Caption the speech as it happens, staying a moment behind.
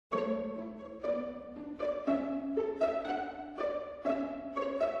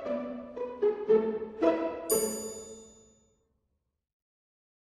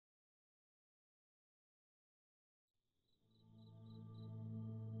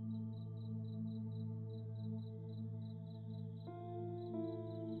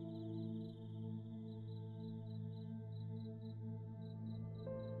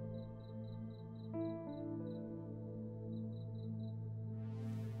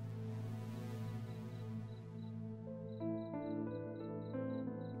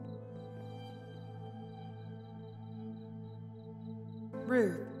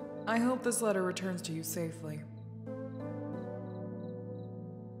Ruth, I hope this letter returns to you safely.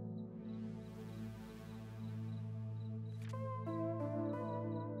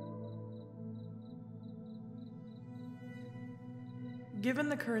 Given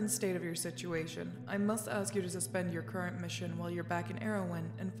the current state of your situation, I must ask you to suspend your current mission while you're back in Erowyn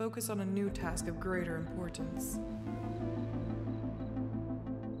and focus on a new task of greater importance.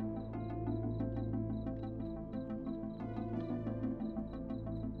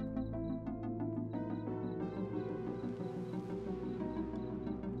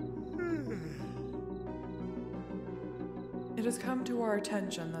 It has come to our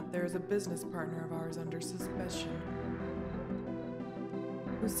attention that there is a business partner of ours under suspicion,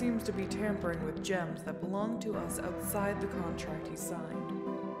 who seems to be tampering with gems that belong to us outside the contract he signed.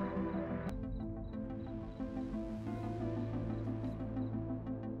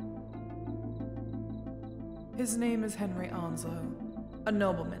 His name is Henry Onslow, a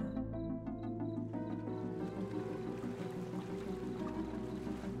nobleman.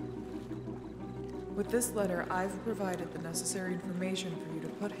 With this letter, I've provided the necessary information for you to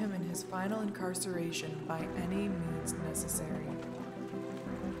put him in his final incarceration by any means necessary.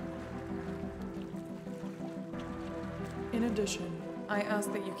 In addition, I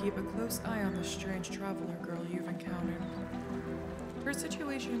ask that you keep a close eye on the strange traveler girl you've encountered. Her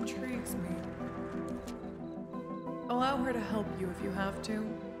situation intrigues me. Allow her to help you if you have to.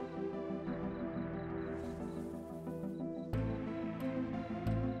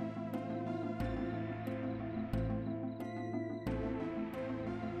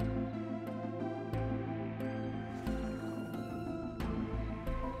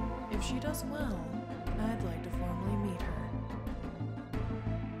 If she does well, I'd like to formally meet her.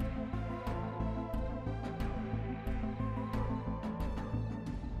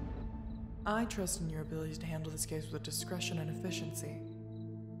 I trust in your abilities to handle this case with discretion and efficiency.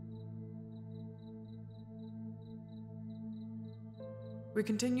 We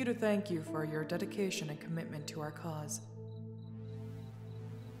continue to thank you for your dedication and commitment to our cause.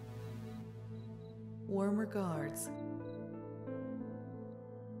 Warm regards,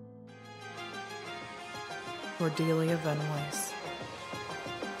 Cordelia VanWeiss.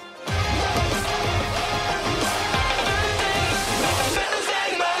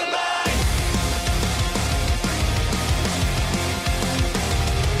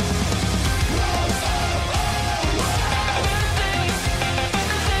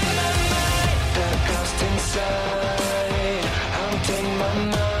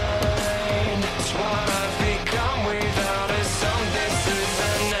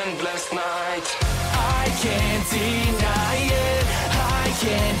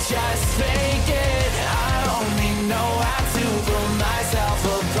 Just fake it. I only know how to pull myself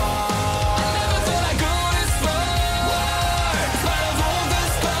apart. I never thought I'd go this far. In spite of all the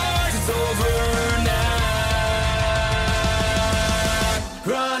scars, it's over now.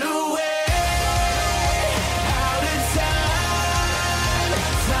 Run away, out of time.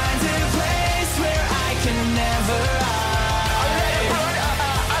 Find a place where I can never hide.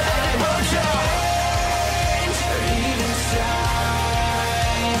 I let it run, change or even try.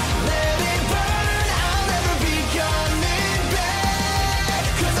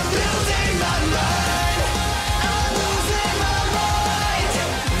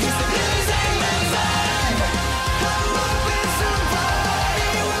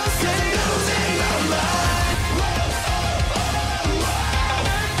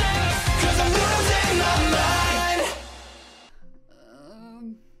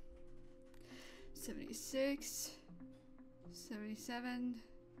 76, 77,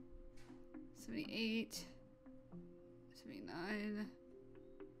 78, 79,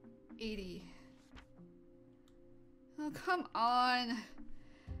 80. Oh, come on.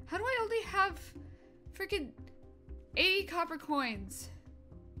 How do I only have freaking 80 copper coins?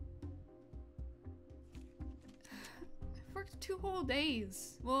 I've worked 2 whole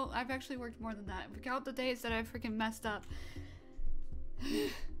days. Well, I've actually worked more than that. Count the days that I freaking messed up.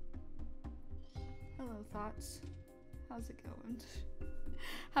 Hello, thoughts. How's it going?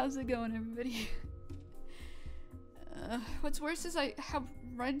 How's it going, everybody? What's worse is I have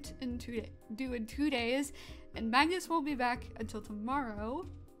rent due in 2 days, and Magnus won't be back until tomorrow.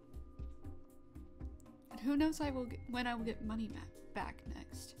 And who knows when I will get money back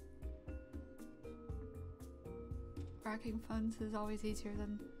next. Racking funds is always easier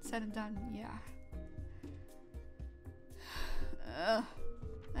than said and done, yeah.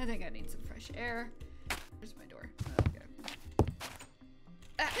 I think I need some fresh air. Where's my door? Okay.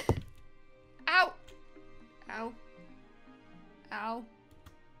 Ah. Ow! Ow. Ow.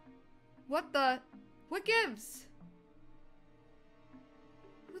 What the? What gives?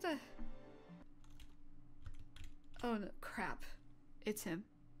 It's him.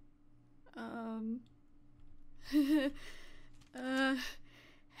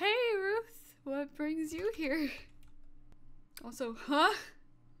 Hey, Ruth, what brings you here? Also, huh?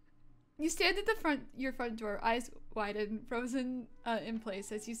 You stand at your front door, eyes widen, frozen in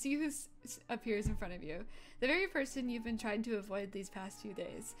place as you see who appears in front of you. The very person you've been trying to avoid these past few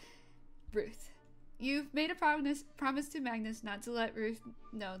days. Ruth. You've made a promise to Magnus not to let Ruth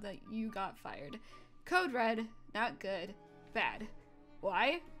know that you got fired. Code red, not good, bad.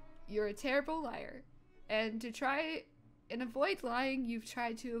 Why? You're a terrible liar. And to try and avoid lying, you've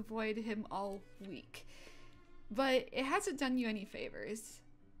tried to avoid him all week. But it hasn't done you any favors.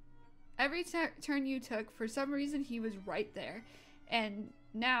 Every turn you took, for some reason he was right there. And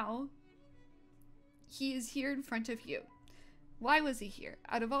now, he is here in front of you. Why was he here?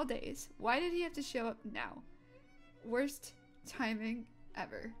 Out of all days, why did he have to show up now? Worst timing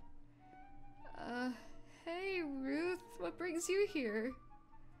ever. Hey Ruth, what brings you here?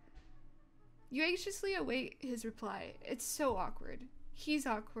 You anxiously await his reply. It's so awkward. He's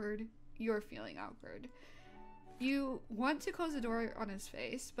awkward. You're feeling awkward. You want to close the door on his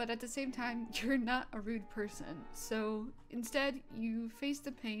face, but at the same time, you're not a rude person. So instead, you face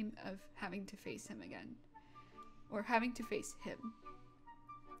the pain of having to face him again. Or having to face him.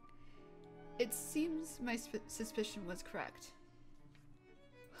 It seems my suspicion was correct.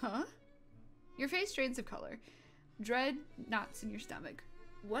 Huh? Your face drains of color. Dread knots in your stomach.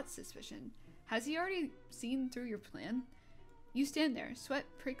 What suspicion? Has he already seen through your plan? You stand there, sweat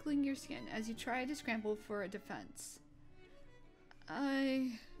prickling your skin as you try to scramble for a defense.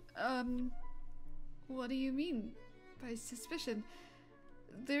 What do you mean by suspicion?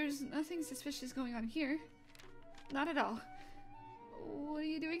 There's nothing suspicious going on here. Not at all. What are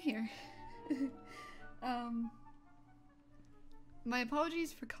you doing here? My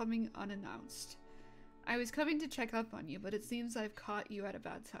apologies for coming unannounced. I was coming to check up on you, but it seems I've caught you at a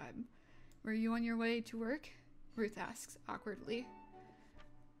bad time. Were you on your way to work? Ruth asks awkwardly.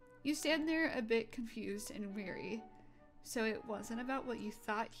 You stand there a bit confused and weary. So it wasn't about what you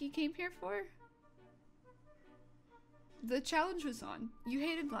thought he came here for? The challenge was on. You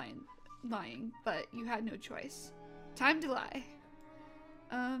hated lying, but you had no choice. Time to lie.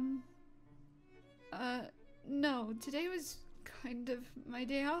 No, today was kind of my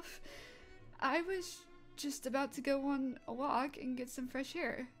day off. I was just about to go on a walk and get some fresh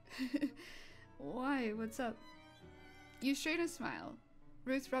air. Why? What's up? You strain a smile.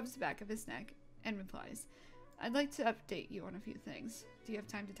 Ruth rubs the back of his neck and replies, I'd like to update you on a few things. Do you have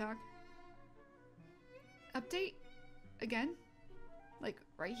time to talk? Update? Again? Like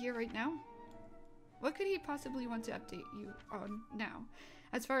right here, right now? What could he possibly want to update you on now?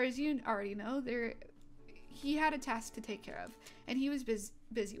 As far as you already know, he had a task to take care of, and he was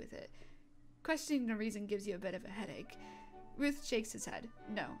busy with it. Questioning the reason gives you a bit of a headache. Ruth shakes his head.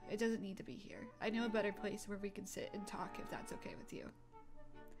 No, it doesn't need to be here. I know a better place where we can sit and talk if that's okay with you.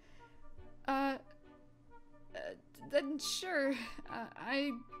 Then sure.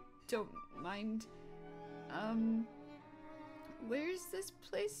 I don't mind. Where's this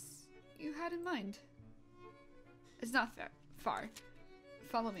place you had in mind? It's not far.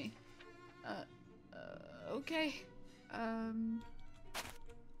 Follow me. Okay.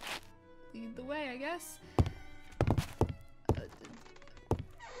 Lead the way, I guess.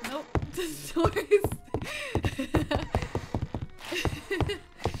 Nope, the doors.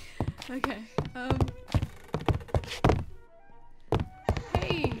 Okay,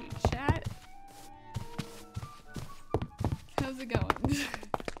 hey, chat. How's it going?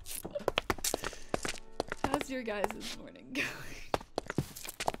 How's your guys' morning going?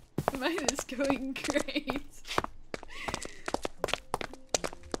 Mine is going great.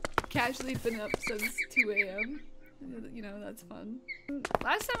 Casually been up since 2 a.m. You know, that's fun.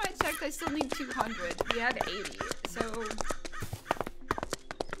 Last time I checked, I still need 200. We had 80, so...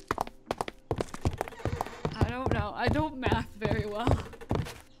 I don't know. I don't math very well.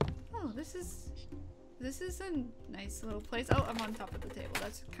 Oh, this is a nice little place. Oh, I'm on top of the table.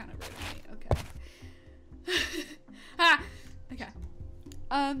 That's kind of rude of me. Okay. Ah! Okay.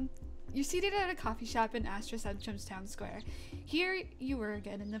 You're seated at a coffee shop in Astra Centrum's town square. Here you were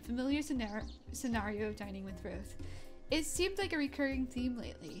again in the familiar scenario of dining with Ruth. It seemed like a recurring theme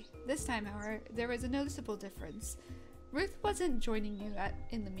lately. This time, however, there was a noticeable difference. Ruth wasn't joining you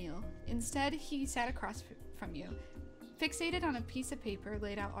in the meal. Instead, he sat across from you, fixated on a piece of paper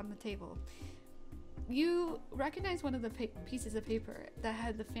laid out on the table. You recognized one of the pieces of paper that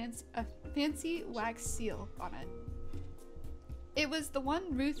had a fancy wax seal on it. It was the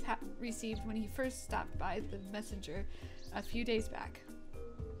one Ruth received when he first stopped by the messenger a few days back.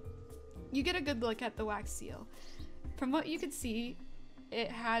 You get a good look at the wax seal. From what you could see, It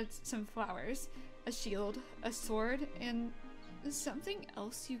had some flowers, a shield, a sword, and something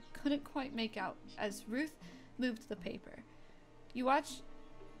else you couldn't quite make out as Ruth moved the paper. You watch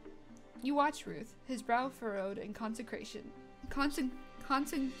Ruth, his brow furrowed in concentration,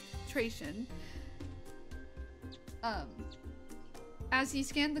 as he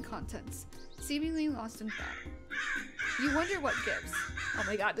scanned the contents, seemingly lost in thought. You wonder what gives. Oh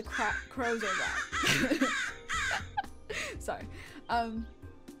my god, the crows are loud. Sorry.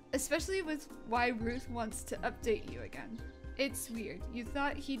 Especially with why Ruth wants to update you again. It's weird. You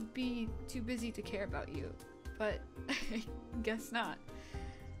thought he'd be too busy to care about you, but I guess not.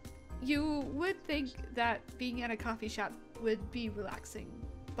 You would think that being at a coffee shop would be relaxing,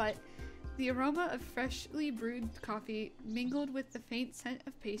 but the aroma of freshly brewed coffee mingled with the faint scent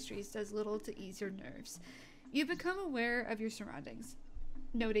of pastries does little to ease your nerves. You become aware of your surroundings,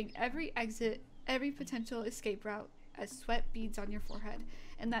 noting every exit, every potential escape route as sweat beads on your forehead,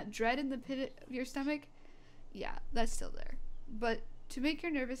 and that dread in the pit of your stomach, yeah, that's still there. But to make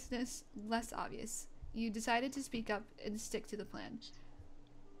your nervousness less obvious, you decided to speak up and stick to the plan.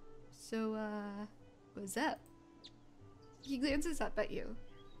 So, what's up? He glances up at you.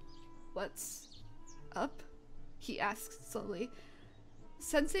 What's up? He asks slowly.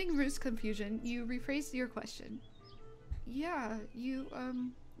 Sensing Ruth's confusion, you rephrased your question. Yeah, you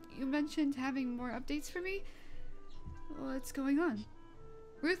mentioned having more updates for me? What's going on?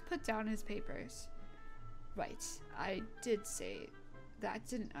 Ruth put down his papers. Right, I did say that,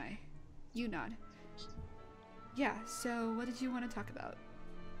 didn't I? You nod. Yeah, so what did you want to talk about?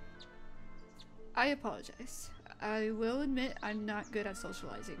 I apologize. I will admit I'm not good at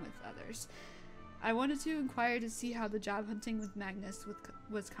socializing with others. I wanted to inquire to see how the job hunting with Magnus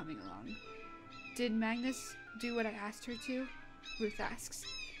was coming along. Did Magnus do what I asked her to? Ruth asks.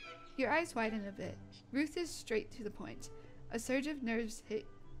 Your eyes widen a bit. Ruth is straight to the point. A surge of nerves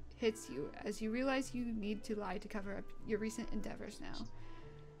hits you as you realize you need to lie to cover up your recent endeavors now.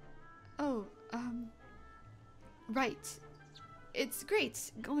 Oh, right. It's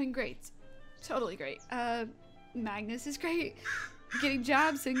great. Going great. Totally great. Magnus is great. Getting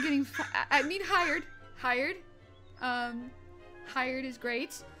jobs and getting hired. Hired is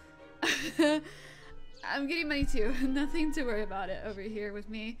great. I'm getting money too. Nothing to worry about it over here with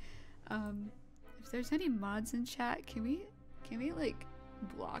me. If there's any mods in chat, can we like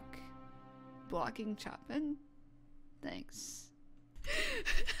blocking Chopin? Thanks.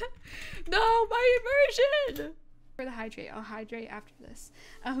 No, my immersion! For the hydrate, I'll hydrate after this.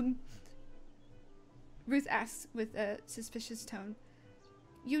 Ruth asks with a suspicious tone.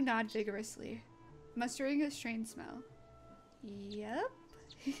 You nod vigorously, mustering a strained smile. Yep.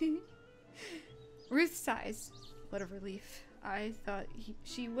 Ruth sighs. What a relief. I thought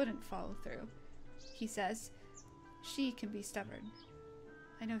she wouldn't follow through. He says, she can be stubborn.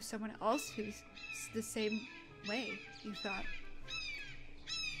 I know someone else who's the same way, you thought.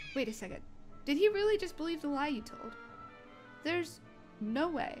 Wait a second. Did he really just believe the lie you told? There's no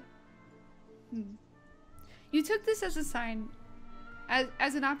way. You took this as a sign,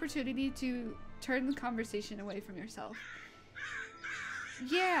 as an opportunity to turn the conversation away from yourself.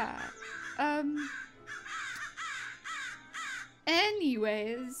 Yeah,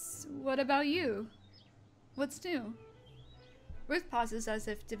 anyways, what about you? What's new? Ruth pauses as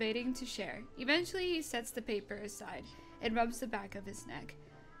if debating to share. Eventually, he sets the paper aside and rubs the back of his neck.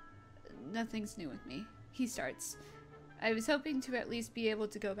 Nothing's new with me. He starts. I was hoping to at least be able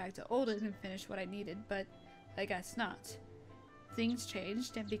to go back to Olden and finish what I needed, but I guess not. Things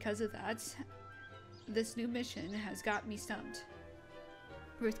changed, and because of that, this new mission has got me stumped.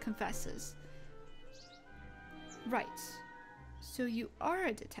 Ruth confesses. Right. So you are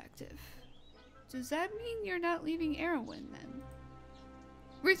a detective. Does that mean you're not leaving Erewhon then?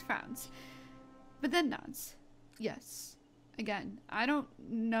 Ruth frowns, but then nods. Yes. Again, I don't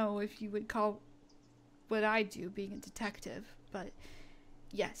know if you would call what I do being a detective, but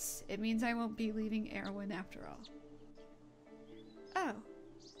yes, it means I won't be leaving Erewhon after all. Oh.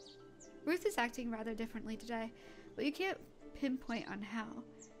 Ruth is acting rather differently today, but you can't pinpoint on how.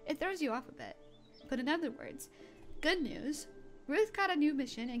 It throws you off a bit. But in other words, good news, Ruth got a new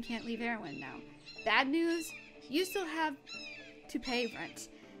mission and can't leave Erewhon now. Bad news, you still have to pay rent.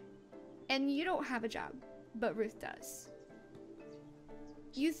 And you don't have a job, but Ruth does.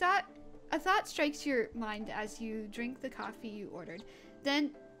 A thought strikes your mind as you drink the coffee you ordered.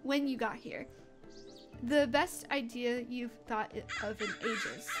 Then, when you got here, the best idea you've thought of in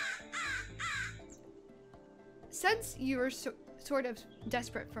ages. Since you were sort of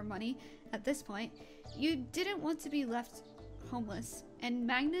desperate for money at this point, you didn't want to be left homeless, and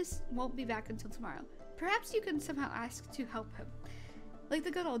Magnus won't be back until tomorrow. Perhaps you can somehow ask to help him. like the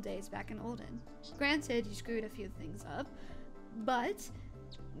good old days back in Olden. Granted, you screwed a few things up, but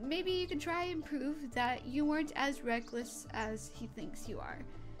maybe you can try and prove that you weren't as reckless as he thinks you are.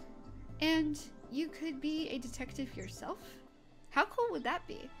 And you could be a detective yourself? How cool would that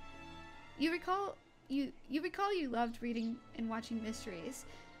be? You recall you loved reading and watching mysteries.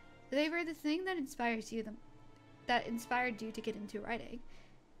 They were the thing that inspired you to get into writing.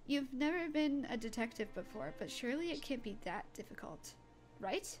 You've never been a detective before, but surely it can't be that difficult,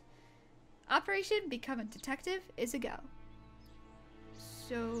 right? Operation Become a Detective is a go.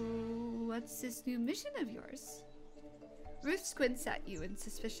 So, what's this new mission of yours? Ruth squints at you in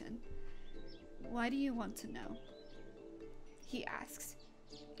suspicion. Why do you want to know? He asks.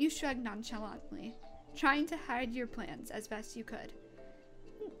 You shrug nonchalantly, trying to hide your plans as best you could.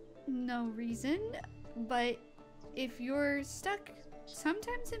 No reason, but if you're stuck,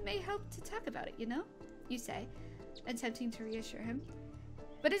 sometimes it may help to talk about it, you know? You say, attempting to reassure him.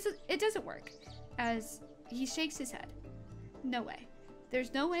 But it doesn't work, as he shakes his head. No way.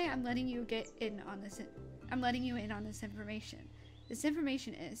 There's no way I'm letting you in on this information. This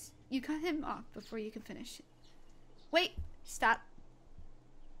information is, you cut him off before you can finish. Wait, stop.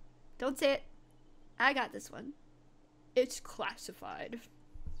 Don't say it. I got this one. It's classified.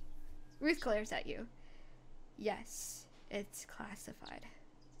 Ruth glares at you. Yes, it's classified,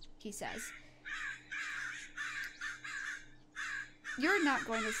 he says. You're not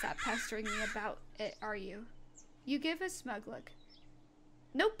going to stop pestering me about it, are you? You give a smug look.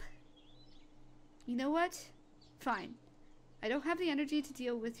 Nope. You know what? Fine. I don't have the energy to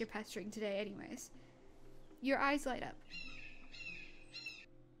deal with your pestering today anyways. Your eyes light up.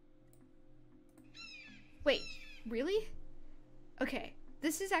 Wait, really? Okay,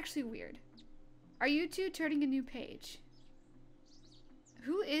 this is actually weird. Are you two turning a new page?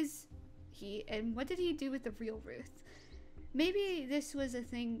 Who is he, and what did he do with the real Ruth? Maybe this was the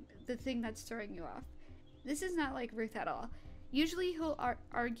thing that's throwing you off. This is not like Ruth at all. Usually he'll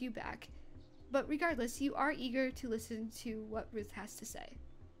argue back, but regardless, you are eager to listen to what Ruth has to say.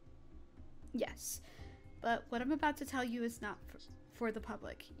 Yes, but what I'm about to tell you is not for the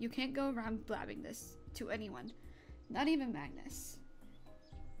public. You can't go around blabbing this to anyone, not even Magnus.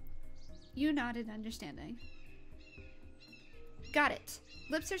 You nodded understanding. Got it.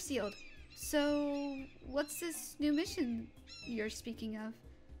 Lips are sealed. So, what's this new mission you're speaking of?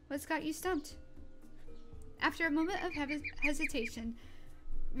 What's got you stumped? After a moment of hesitation,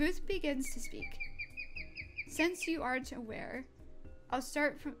 Ruth begins to speak. Since you aren't aware, I'll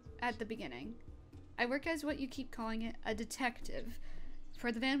start at the beginning. I work as what you keep calling it, a detective,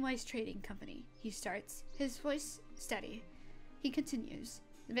 for the VanWeiss Trading Company. He starts, his voice steady. He continues.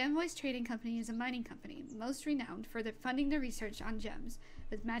 The VanWeiss Trading Company is a mining company, most renowned for funding their research on gems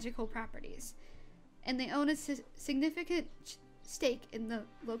with magical properties, and they own a significant stake in the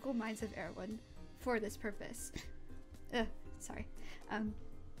local mines of Erewhon for this purpose.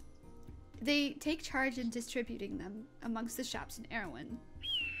 They take charge in distributing them amongst the shops in Erewhon,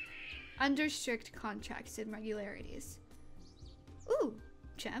 under strict contracts and regularities. Ooh,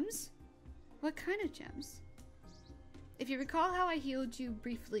 gems? What kind of gems? If you recall how I healed you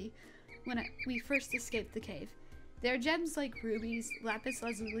briefly when we first escaped the cave, there are gems like rubies, lapis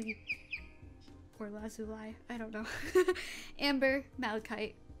lazuli, or lazuli, I don't know, amber,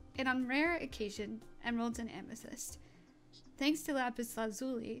 malachite, and on rare occasion, emeralds and amethyst. Thanks to lapis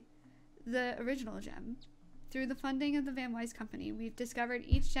lazuli, the original gem, through the funding of the VanWeiss Company, we've discovered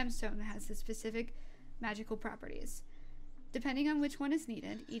each gemstone has the specific magical properties. Depending on which one is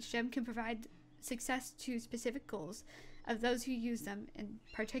needed, each gem can provide success to specific goals of those who use them in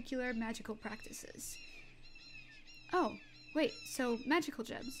particular magical practices. Oh, wait, so magical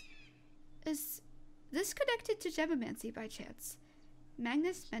gems. Is this connected to gemomancy by chance?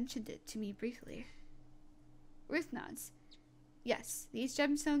 Magnus mentioned it to me briefly. Ruth nods. Yes, these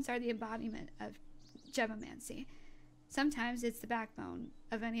gemstones are the embodiment of gemomancy. Sometimes it's the backbone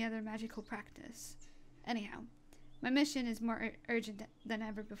of any other magical practice. Anyhow, my mission is more urgent than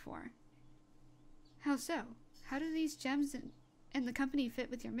ever before. How so? How do these gems and the company fit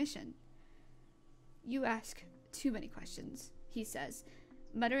with your mission? You ask too many questions, he says,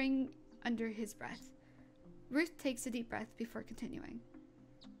 muttering under his breath. Ruth takes a deep breath before continuing.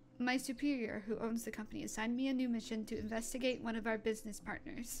 My superior, who owns the company, assigned me a new mission to investigate one of our business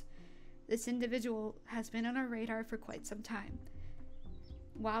partners. This individual has been on our radar for quite some time,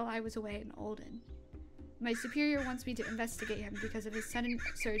 while I was away in Olden. My superior wants me to investigate him because of his sudden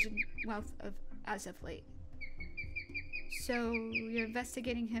surge in wealth as of late. So, you're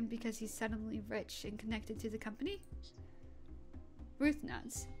investigating him because he's suddenly rich and connected to the company? Ruth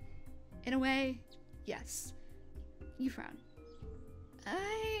nods. In a way, yes. You frown.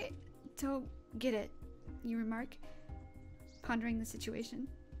 I don't get it, you remark, pondering the situation.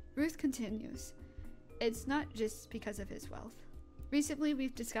 Ruth continues. It's not just because of his wealth. Recently,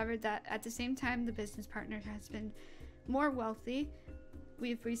 we've discovered that at the same time the business partner has been more wealthy,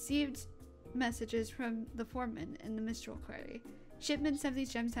 we've received messages from the foreman in the Mistral quarry. Shipments of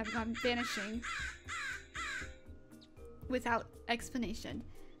these gems have gone vanishing without explanation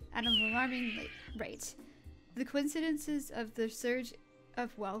at an alarming rate. The coincidences of the surge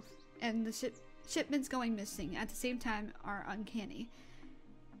of wealth and the shipments going missing at the same time are uncanny.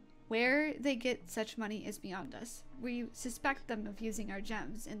 Where they get such money is beyond us. We suspect them of using our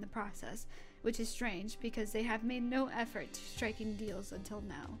gems in the process, which is strange because they have made no effort to striking deals until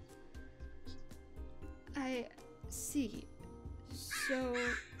now. I see. So...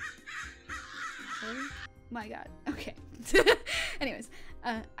 oh my god. Okay. Anyways,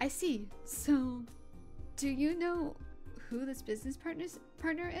 I see. So, do you know who this business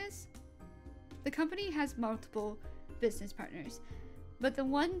partner is? The company has multiple business partners, but the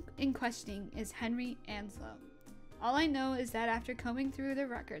one in questioning is Henry Anslow. All I know is that after combing through the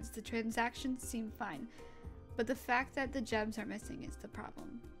records, the transactions seem fine, but the fact that the gems are missing is the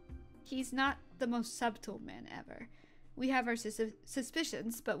problem. He's not the most subtle man ever. We have our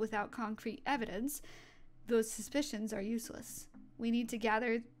suspicions, but without concrete evidence, those suspicions are useless. We need to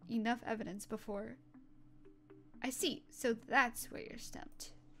gather enough evidence before... I see, so that's where you're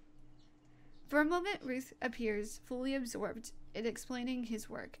stumped. For a moment, Ruth appears fully absorbed in explaining his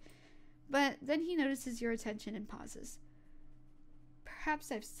work, but then he notices your attention and pauses.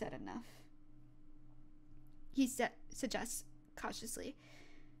 Perhaps I've said enough. He suggests cautiously.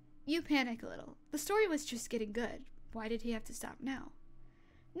 You panic a little. The story was just getting good. Why did he have to stop now?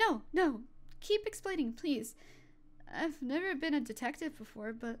 No. Keep explaining, please. I've never been a detective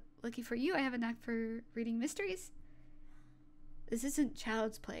before, but lucky for you, I have a knack for reading mysteries. This isn't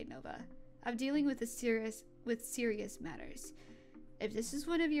child's play, Nova. I'm dealing with serious matters. If this is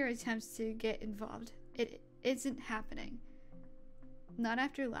one of your attempts to get involved, it isn't happening. Not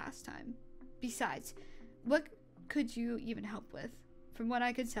after last time. Besides, what could you even help with? From what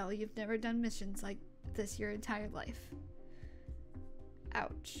I could tell, you've never done missions like this your entire life.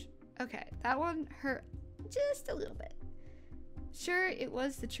 Ouch. Okay, that one hurt just a little bit. Sure, it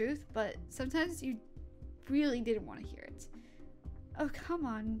was the truth, but sometimes you really didn't want to hear it. Oh, come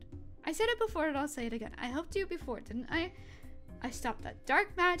on. I said it before and I'll say it again. I helped you before, didn't I? I stopped that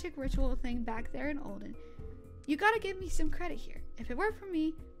dark magic ritual thing back there in Olden. You gotta give me some credit here. If it weren't for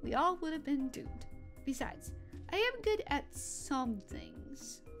me, we all would have been doomed. Besides, I am good at some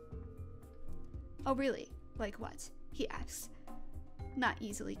things. Oh, really? Like what? He asks, not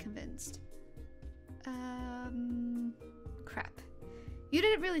easily convinced. Crap. You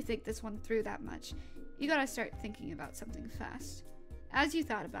didn't really think this one through that much. You gotta start thinking about something fast. As you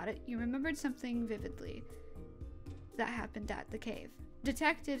thought about it, you remembered something vividly that happened at the cave.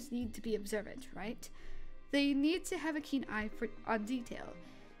 Detectives need to be observant, right? They need to have a keen eye on detail.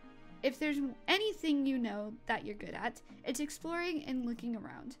 If there's anything you know that you're good at, it's exploring and looking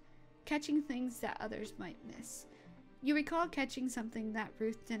around, catching things that others might miss. You recall catching something that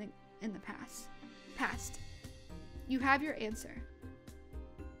Ruth didn't in the past. You have your answer.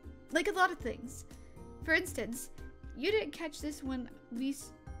 Like a lot of things. For instance, you didn't catch this when we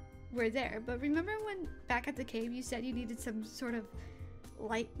were there, but remember when back at the cave you said you needed some sort of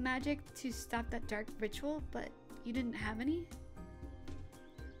light magic to stop that dark ritual, but you didn't have any?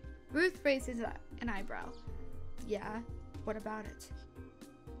 Ruth raises an eyebrow. Yeah, what about it?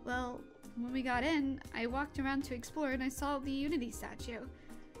 Well, when we got in, I walked around to explore and I saw the Unity statue.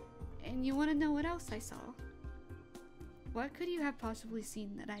 And you want to know what else I saw? What could you have possibly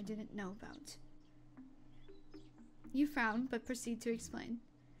seen that I didn't know about? You frown, but proceed to explain.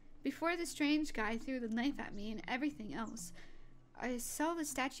 Before the strange guy threw the knife at me and everything else, I saw the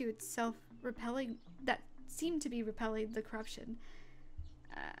statue itself that seemed to be repelling the corruption.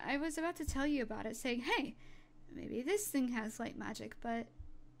 I was about to tell you about it, saying, hey, maybe this thing has light magic, but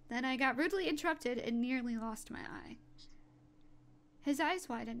then I got rudely interrupted and nearly lost my eye. His eyes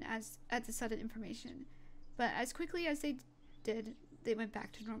widened at the sudden information, but as quickly as they did, they went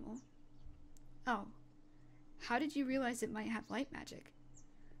back to normal. Oh, how did you realize it might have light magic?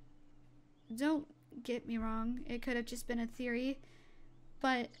 Don't get me wrong, it could have just been a theory,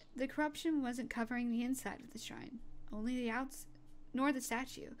 but the corruption wasn't covering the inside of the shrine, only the nor the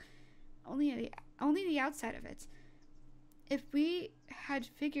statue, only the outside of it. If we had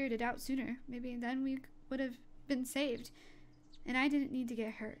figured it out sooner, maybe then we would have been saved, and I didn't need to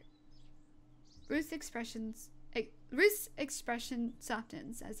get hurt. Ruth's expression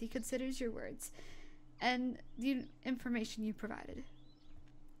softens as he considers your words and the information you provided.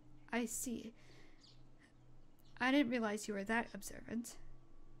 I see. I didn't realize you were that observant.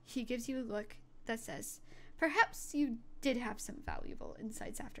 He gives you a look that says, perhaps you did have some valuable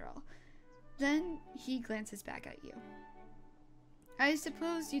insights after all. Then he glances back at you. I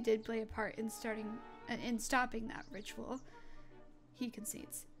suppose you did play a part in stopping that ritual. He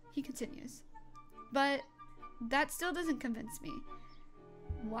concedes. He continues. But that still doesn't convince me.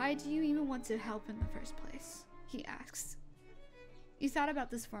 Why do you even want to help in the first place? He asks. You thought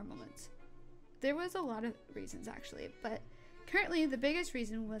about this for a moment. There was a lot of reasons actually, but currently the biggest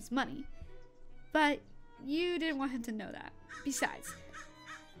reason was money. But you didn't want him to know that. Besides,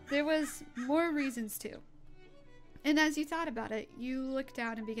 there was more reasons too. And as you thought about it, you looked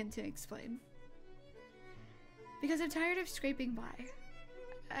down and began to explain. Because I'm tired of scraping by.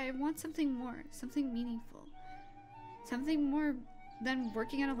 I want something more, something meaningful. Something more than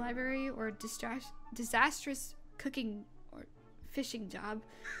working at a library or a disastrous cooking or fishing job.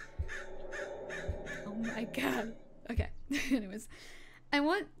 Oh my god. Okay, anyways. I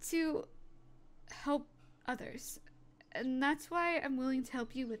want to help others. And that's why I'm willing to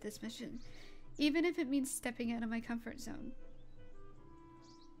help you with this mission. Even if it means stepping out of my comfort zone.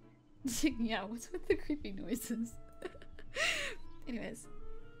 Yeah, what's with the creepy noises? Anyways.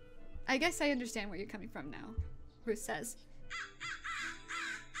 I guess I understand where you're coming from now, Ruth says.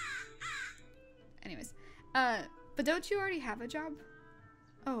 Anyways. But don't you already have a job?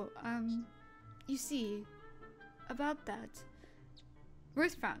 Oh, you see, about that.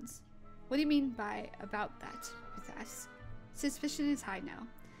 Ruth frowns. What do you mean by about that? Ruth asks. Suspicion is high now.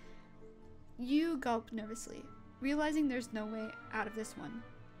 You gulp nervously, realizing there's no way out of this one.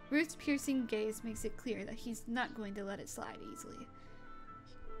 Ruth's piercing gaze makes it clear that he's not going to let it slide easily.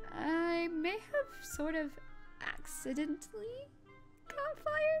 I may have sort of accidentally got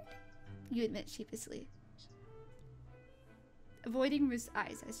fired, you admit sheepishly, avoiding Ruth's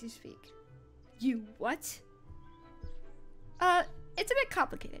eyes as you speak. You what? It's a bit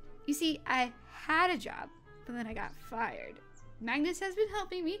complicated. You see, I had a job, but then I got fired. Magnus has been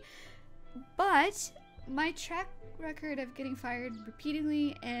helping me, but my track record of getting fired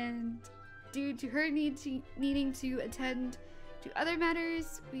repeatedly and due to her needing to attend to other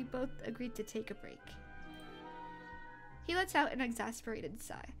matters, we both agreed to take a break. He lets out an exasperated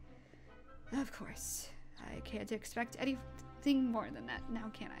sigh. Of course, I can't expect anything more than that now,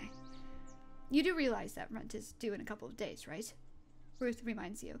 can I? You do realize that rent is due in a couple of days, right? Ruth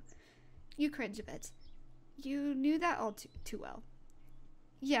reminds you. You cringe a bit. You knew that all too well.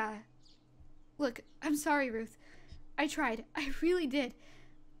 Yeah. Look, I'm sorry, Ruth. I tried. I really did.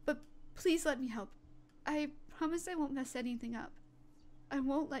 But please let me help. I promise I won't mess anything up. I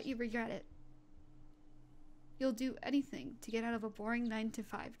won't let you regret it. You'll do anything to get out of a boring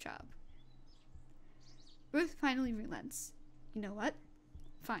 9-to-5 job. Ruth finally relents. You know what?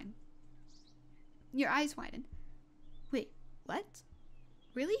 Fine. Your eyes widen. Wait, what?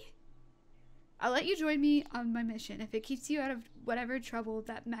 Really? I'll let you join me on my mission if it keeps you out of whatever trouble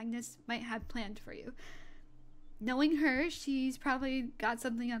that Magnus might have planned for you. Knowing her, she's probably got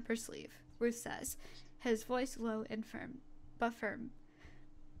something up her sleeve, Ruth says, his voice low and firm, but firm.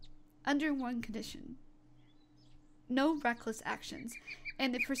 Under one condition. No reckless actions,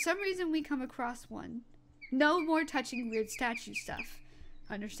 and if for some reason we come across one, no more touching weird statue stuff.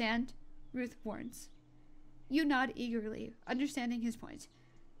 Understand? Ruth warns. You nod eagerly, understanding his point.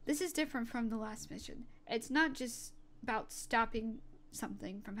 This is different from the last mission. It's not just about stopping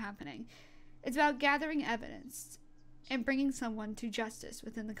something from happening. It's about gathering evidence and bringing someone to justice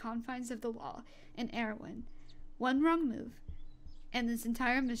within the confines of the law in Erewhon. One wrong move, and this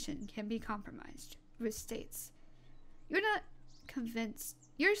entire mission can be compromised, Ruth states.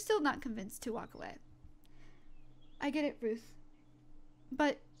 You're still not convinced to walk away. I get it, Ruth.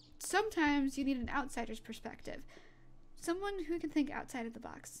 But sometimes you need an outsider's perspective. Someone who can think outside of the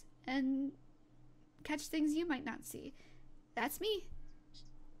box and catch things you might not see. That's me.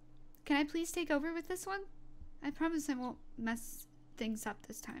 Can I please take over with this one? I promise I won't mess things up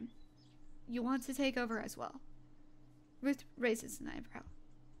this time. You want to take over as well? Ruth raises an eyebrow.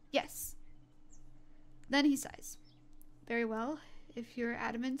 Yes. Then he sighs. Very well. If you're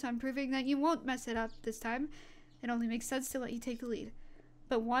adamant on proving that you won't mess it up this time, it only makes sense to let you take the lead.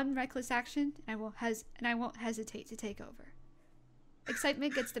 But one reckless action, and I won't hesitate to take over.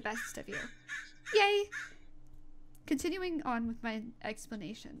 Excitement gets the best of you. Yay! Continuing on with my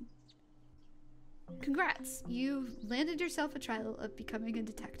explanation. Congrats! You've landed yourself a trial of becoming a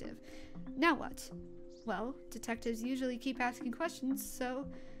detective. Now what? Well, detectives usually keep asking questions, so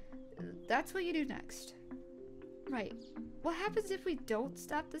that's what you do next. Right. What happens if we don't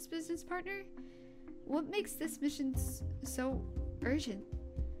stop this business partner? What makes this mission so urgent?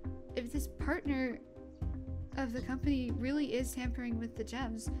 if this partner of the company really is tampering with the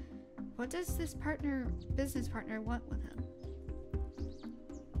gems, what does this business partner want with him?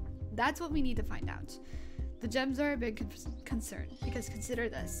 That's what we need to find out. The gems are a big concern, because consider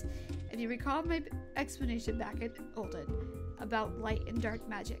this. If you recall my explanation back at Olden about light and dark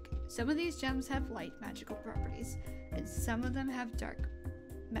magic, some of these gems have light magical properties, and some of them have dark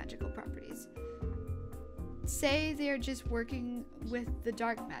magical properties. Say they're just working with the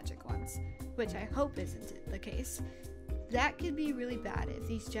dark magic ones, which I hope isn't the case. That could be really bad if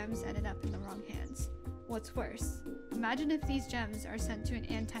these gems ended up in the wrong hands. What's worse, imagine if these gems are sent to an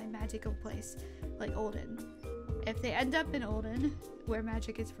anti-magical place like Olden. If they end up in Olden, where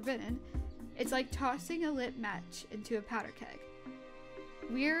magic is forbidden, it's like tossing a lit match into a powder keg.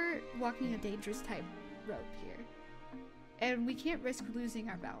 We're walking a dangerous tightrope here, and we can't risk losing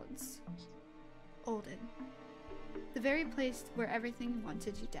our balance. Olden. The very place where everything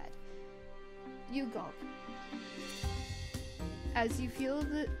wanted you dead. You gulp as you feel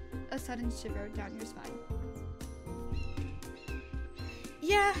a sudden shiver down your spine.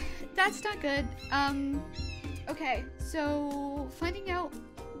 Yeah, that's not good. Okay, so finding out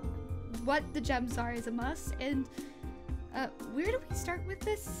what the gems are is a must, and where do we start with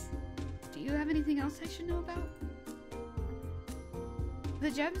this? Do you have anything else I should know about?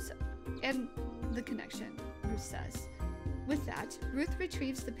 The gems and the connection, Ruth says. With that, Ruth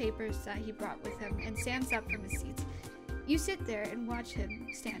retrieves the papers that he brought with him and stands up from his seat. You sit there and watch him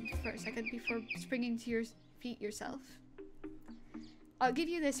stand for a second before springing to your feet yourself. I'll give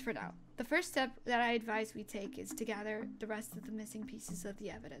you this for now. The first step that I advise we take is to gather the rest of the missing pieces of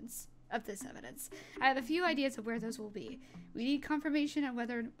this evidence. I have a few ideas of where those will be. We need confirmation on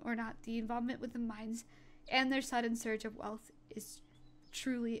whether or not the involvement with the mines and their sudden surge of wealth is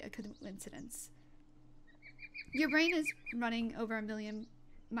truly a coincidence. Your brain is running over 1 million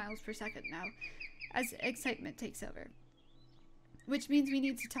miles per second now, as excitement takes over. Which means we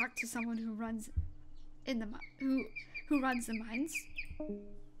need to talk to someone who runs who runs the mines.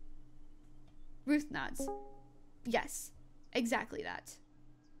 Ruth nods. Yes, exactly that.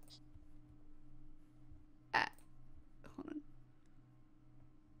 Hold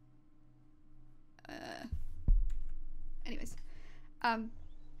on. Anyways.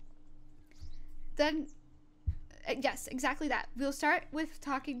 Then, yes, exactly that. We'll start with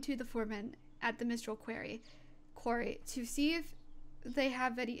talking to the foreman at the Mistral Quarry to see if they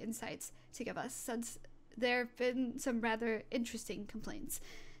have any insights to give us, since there have been some rather interesting complaints.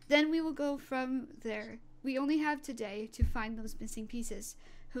 Then we will go from there. We only have today to find those missing pieces.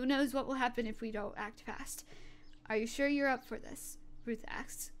 Who knows what will happen if we don't act fast. Are you sure you're up for this? Ruth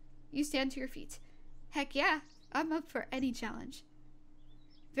asks. You stand to your feet. Heck yeah, I'm up for any challenge.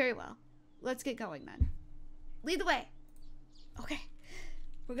 Very well. Let's get going then. Lead the way. Okay.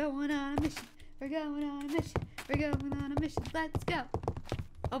 We're going on a mission. We're going on a mission. We're going on a mission. Let's go.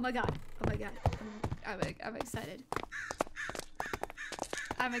 Oh my god. Oh my god. I'm excited.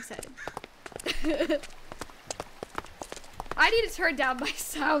 I'm excited. I need to turn down my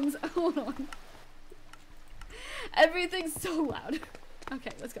sounds. Hold on. Everything's so loud.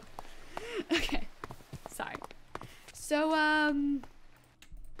 Okay, let's go. Okay. Sorry. So, alright,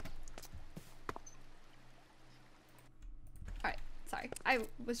 sorry. I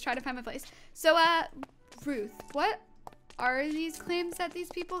was trying to find my place. So, Ruth, what are these claims that these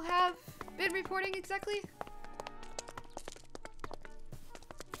people have been reporting exactly?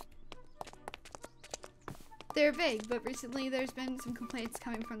 They're vague, but recently there's been some complaints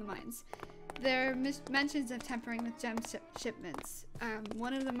coming from the mines. There are mentions of tampering with gem shipments.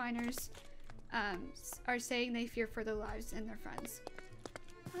 One of the miners are saying they fear for their lives and their friends.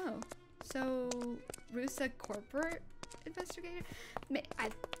 Oh, so Ruth's a corporate investigator?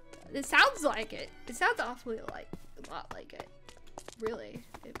 It sounds like it. It sounds awfully a lot like it. Really,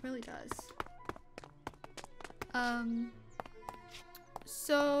 it really does.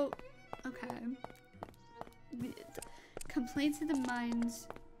 So, okay. Complaints of the mines,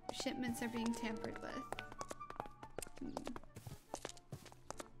 shipments are being tampered with.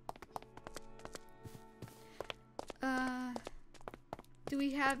 Do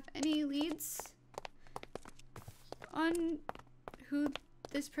we have any leads on who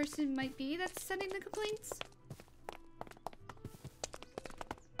this person might be that's sending the complaints?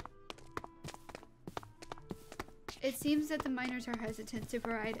 It seems that the miners are hesitant to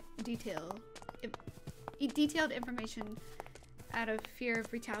provide detailed information out of fear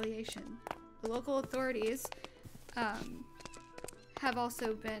of retaliation. The local authorities have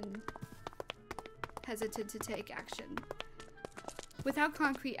also been hesitant to take action without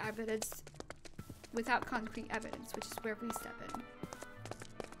concrete evidence, which is where we step in.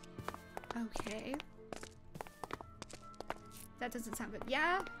 Okay. That doesn't sound good.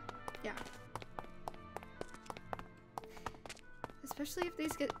 Yeah? Yeah. Especially if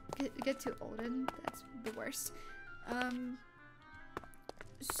these get too old, and that's the worst.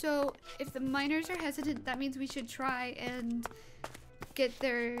 So if the miners are hesitant, that means we should try and get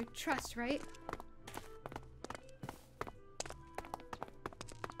their trust, right?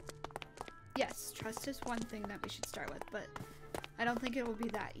 Yes, trust is one thing that we should start with, but I don't think it will be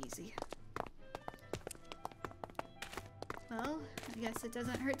that easy. Well, I guess it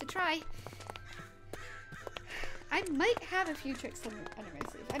doesn't hurt to try. I might have a few tricks under my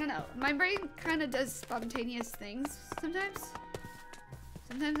sleeve. I don't know. My brain kind of does spontaneous things sometimes.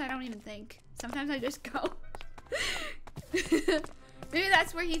 Sometimes I don't even think. Sometimes I just go. Maybe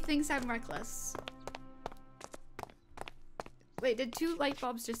that's where he thinks I'm reckless. Wait, did 2 light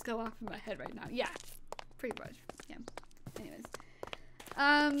bulbs just go off in my head right now? Yeah, pretty much. Yeah. Anyways.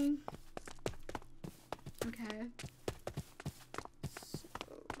 Okay.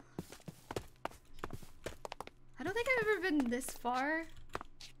 I don't think I've ever been this far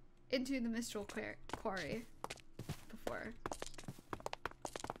into the Mistral Quarry before.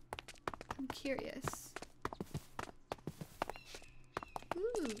 I'm curious.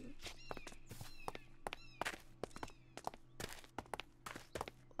 Ooh.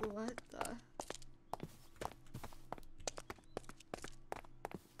 What the?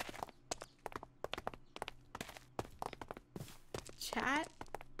 Chat?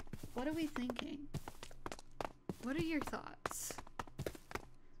 What are we thinking? What are your thoughts?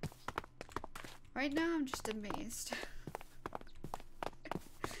 Right now, I'm just amazed.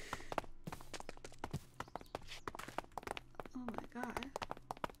 Oh my god.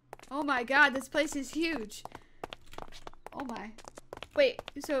 Oh my god, this place is huge. Oh my. Wait,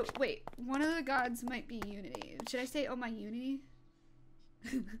 so, wait. One of the gods might be Unity. Should I say, oh my Unity?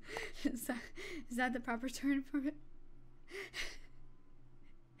 Is that the proper term for it?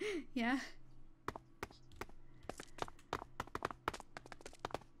 Yeah.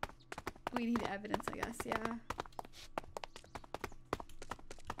 We need evidence, I guess, yeah.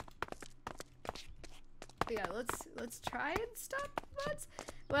 But yeah, let's try and stop bots.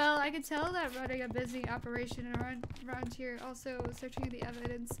 Well, I can tell that running a busy operation around here, also searching the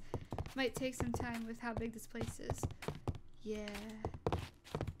evidence, might take some time with how big this place is. Yeah.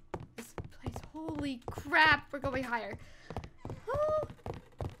 This place, holy crap, we're going higher. Oh.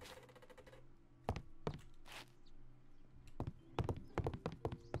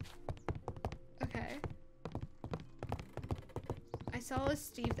 Okay. I saw a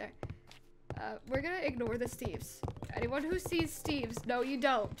Steve there. We're gonna ignore the Steves. Anyone who sees Steves, no you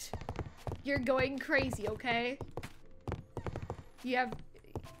don't. You're going crazy, okay?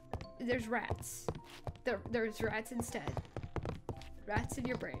 There's rats. There's rats instead. Rats in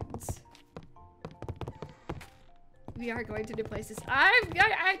your brains. We are going to new places.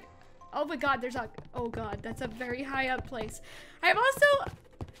 Oh my god, oh god, that's a very high up place. I'm also,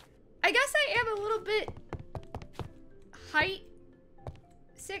 I guess I am a little bit height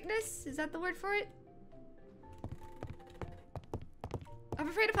sickness, is that the word for it? I'm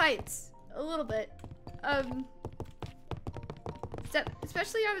afraid of heights, a little bit.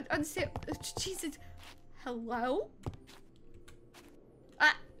 Especially on Jesus. Hello?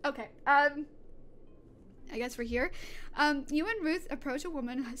 Okay. I guess we're here. You and Ruth approach a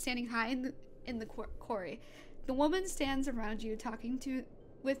woman standing high in the quarry. The woman stands around you, talking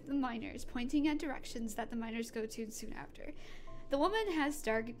with the miners, pointing at directions that the miners go to soon after. The woman has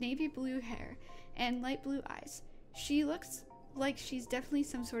dark navy blue hair and light blue eyes. She looks like she's definitely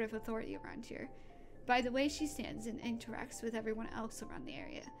some sort of authority around here, by the way she stands and interacts with everyone else around the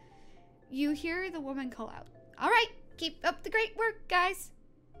area. You hear the woman call out, "All right, keep up the great work, guys.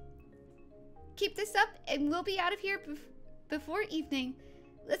 Keep this up and we'll be out of here before evening.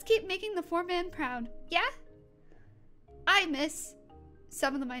 Let's keep making the foreman proud, yeah?" "Aye, miss,"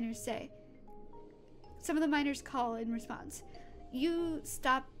 some of the miners say. Some of the miners call in response. You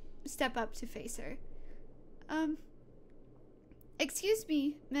step up to face her. Excuse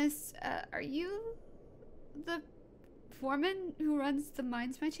me, miss, are you the foreman who runs the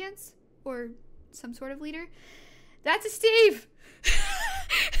mines by chance? Or some sort of leader? That's a Steve!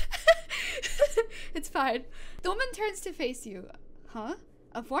 It's fine. The woman turns to face you. Huh?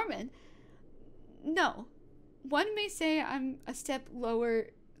 A foreman? No. One may say I'm a step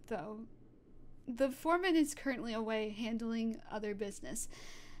lower, though. The foreman is currently away handling other business.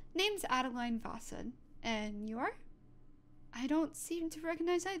 Name's Adeline Vossen. And you are? I don't seem to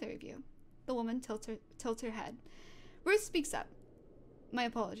recognize either of you. The woman tilts her head. Ruth speaks up. My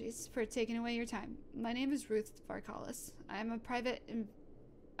apologies for taking away your time. My name is Ruth Varkalis. I'm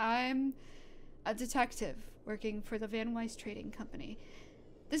I'm a detective working for the VanWeiss trading company.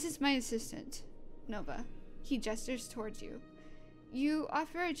 This is my assistant, Nova. He gestures towards you. You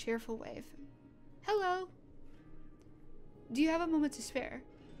offer a cheerful wave. Hello. Do you have a moment to spare?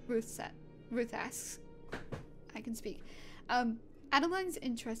 Ruth asks. I can speak. Adeline's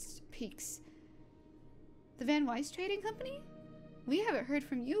interest peaks. The VanWeiss trading company? We haven't heard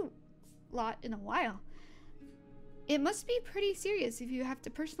from you lot in a while. It must be pretty serious if you have to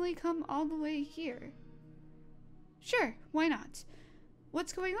personally come all the way here. Sure, why not?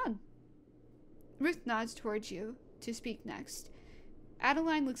 What's going on? Ruth nods towards you to speak next.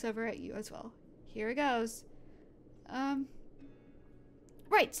 Adeline looks over at you as well. Here it goes.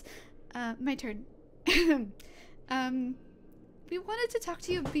 Right. My turn. We wanted to talk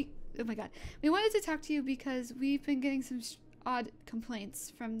to you oh my god. We wanted to talk to you because we've been getting some odd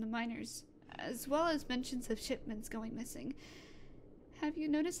complaints from the miners, as well as mentions of shipments going missing. Have you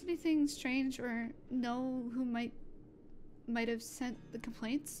noticed anything strange or know who might have sent the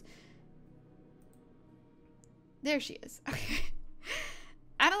complaints? There she is. Okay.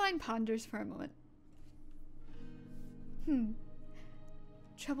 Adeline ponders for a moment.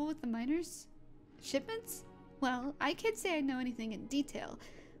 Trouble with the miners? Shipments? Well, I can't say I know anything in detail,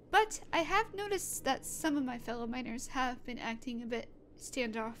 but I have noticed that some of my fellow miners have been acting a bit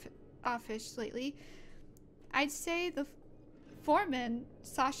standoffish lately. I'd say the foreman,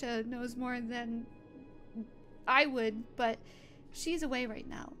 Sasha, knows more than I would, but she's away right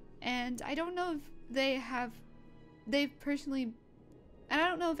now, and I don't know if I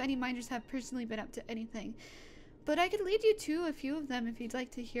don't know if any miners have personally been up to anything, but I could lead you to a few of them if you'd like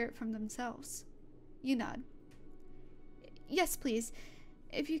to hear it from themselves. You nod. Yes, please.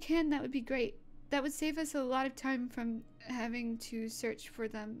 If you can, that would be great. That would save us a lot of time from having to search for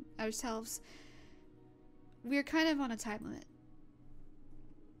them ourselves. We're kind of on a time limit.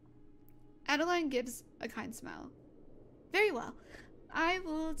 Adeline gives a kind smile. Very well. I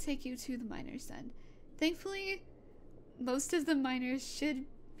will take you to the miners then. Thankfully, most of the miners should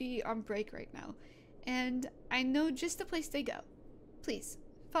be on break right now, and I know just the place they go. Please,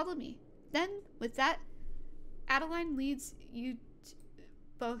 follow me. Then, with that, Adeline leads you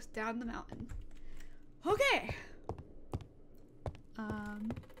both down the mountain. Okay.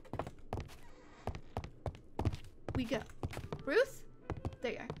 We go. Ruth?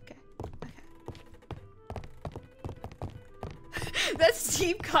 There you are. Okay. That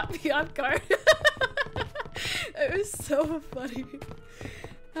Steve caught me off guard. It was so funny.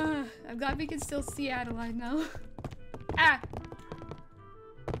 I'm glad we can still see Adeline now.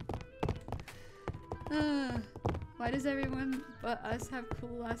 Why does everyone but us have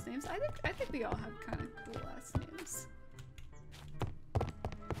cool last names? I think we all have kind of cool last names.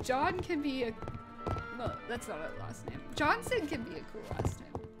 John can be a... Well, that's not a last name. Johnson can be a cool last name.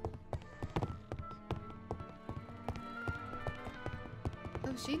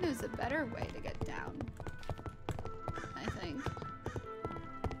 Oh, she knows a better way to get down, I think.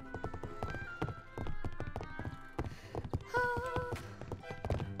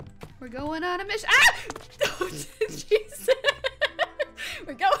 We're going on a mission. Ah! Oh, Jesus.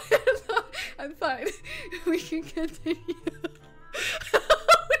 We're going. I'm fine. We can continue. Oh,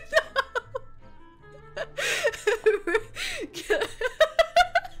 no.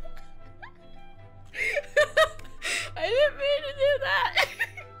 I didn't mean to do that.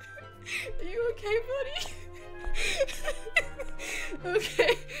 Are you okay, buddy?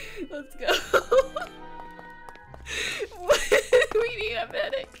 Okay, let's go. We need a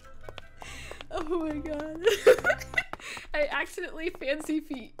medic. Oh my god. I accidentally fancy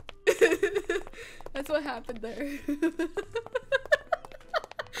feet. That's what happened there.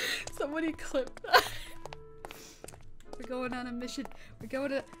 Somebody clipped that. We're going on a mission. We're going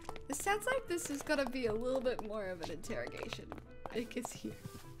to... It sounds like this is gonna be a little bit more of an interrogation. I can see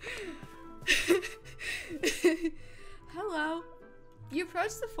here. Hello. You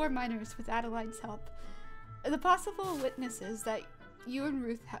approach the 4 miners with Adeline's help. The possible witnesses that you and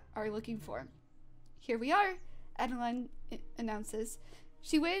Ruth are looking for. Here we are, Adeline announces.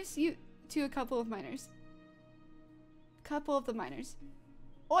 She waves you to a couple of the miners.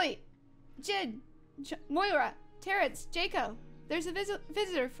 Oi! Jin! Moira! Terrence! Jaco! There's a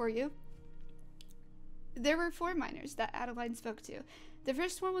visitor for you. There were 4 miners that Adeline spoke to. The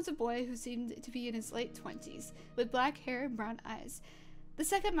first one was a boy who seemed to be in his late 20s, with black hair and brown eyes. The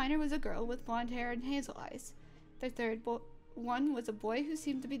second miner was a girl with blonde hair and hazel eyes. The third one was a boy who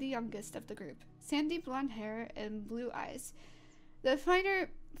seemed to be the youngest of the group, sandy blonde hair and blue eyes. The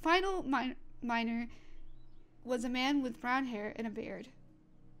final miner was a man with brown hair and a beard.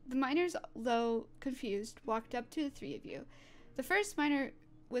 The miners, though confused, walked up to the 3 of you. The first miner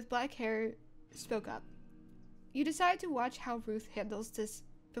with black hair spoke up. You decide to watch how Ruth handles this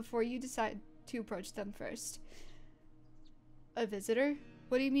before you decide to approach them first. A visitor?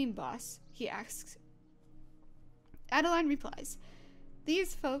 What do you mean, boss? He asks. Adeline replies,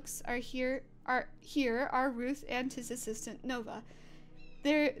 these folks are Ruth and his assistant, Nova.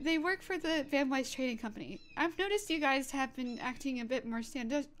 They work for the VanWeiss trading company. I've noticed you guys have been acting a bit more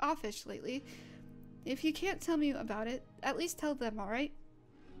standoffish lately. If you can't tell me about it, at least tell them, alright?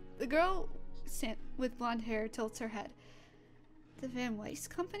 The girl with blonde hair tilts her head. The VanWeiss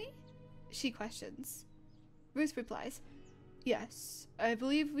company? She questions. Ruth replies, yes, I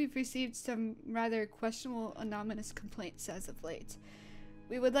believe we've received some rather questionable anonymous complaints as of late.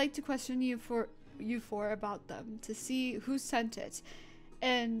 We would like to question you four about them to see who sent it,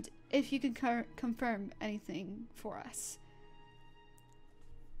 and if you can confirm anything for us.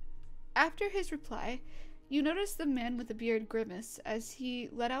 After his reply, you notice the man with the beard grimace as he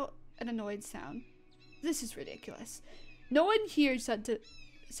let out an annoyed sound. This is ridiculous. No one here sent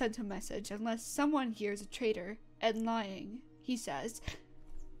a message unless someone here is a traitor and lying, he says.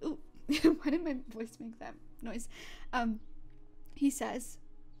 Ooh, why did my voice make that noise? He says,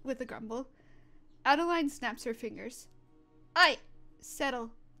 with a grumble. Adeline snaps her fingers. Aye, settle.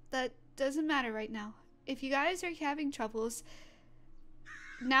 That doesn't matter right now. If you guys are having troubles,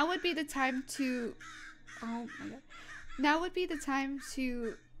 now would be the time to... Oh my god. Now would be the time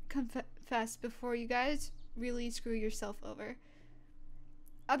to confess before you guys really screw yourself over.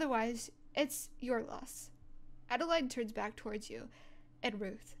 Otherwise, it's your loss. Adeline turns back towards you and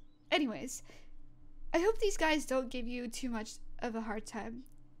Ruth. Anyways, I hope these guys don't give you too much of a hard time.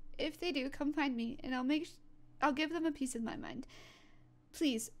 If they do, come find me and I'll give them a piece of my mind.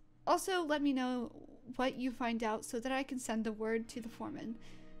 Please, also let me know what you find out so that I can send the word to the foreman.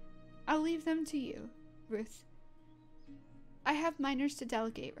 I'll leave them to you, Ruth. I have miners to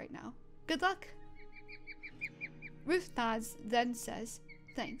delegate right now. Good luck. Ruth nods, then says,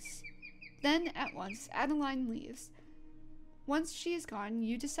 thanks. Then, at once, Adeline leaves. Once she is gone,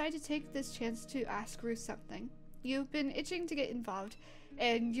 you decide to take this chance to ask Ruth something. You've been itching to get involved,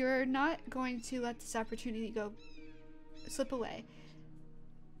 and you're not going to let this opportunity slip away.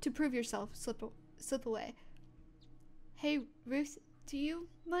 To prove yourself, slip away. Hey, Ruth, do you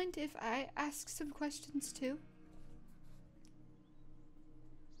mind if I ask some questions too?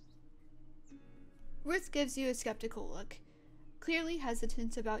 Ruth gives you a skeptical look, clearly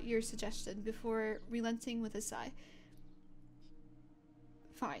hesitant about your suggestion before relenting with a sigh.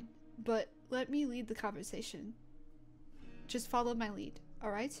 Fine, but let me lead the conversation. Just follow my lead,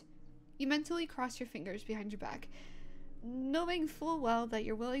 alright? You mentally cross your fingers behind your back, knowing full well that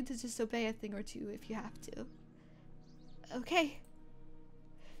you're willing to disobey a thing or two if you have to. Okay.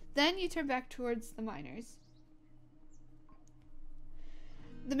 Then you turn back towards the miners.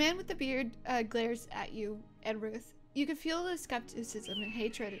 The man with the beard glares at you and Ruth. You can feel the skepticism and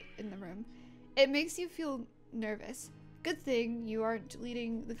hatred in the room. It makes you feel nervous. Good thing you aren't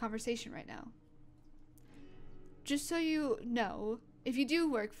leading the conversation right now. Just so you know, if you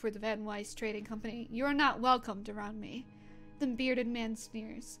do work for the VanWeiss trading company, you are not welcomed around me. The bearded man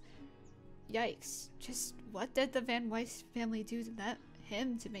sneers. Yikes. Just what did the VanWeiss family do to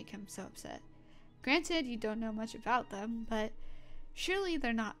him to make him so upset? Granted, you don't know much about them, but surely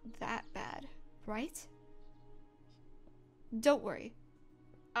they're not that bad, right? Don't worry.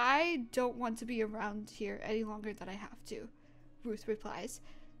 I don't want to be around here any longer than I have to, Ruth replies.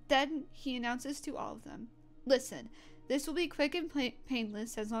 Then he announces to all of them, listen, this will be quick and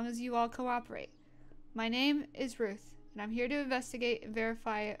painless as long as you all cooperate. My name is Ruth, and I'm here to investigate and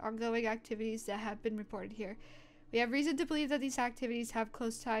verify ongoing activities that have been reported here. We have reason to believe that these activities have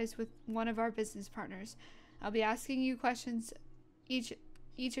close ties with one of our business partners. I'll be asking you questions, each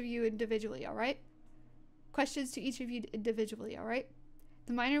of you individually, alright? Questions to each of you individually, alright?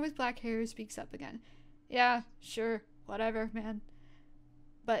 The miner with black hair speaks up again. Yeah, sure, whatever, man.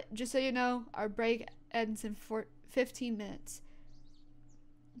 But just so you know, our break ends in 15 minutes.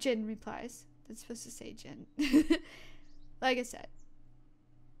 Jin replies. That's supposed to say Jin. Like I said.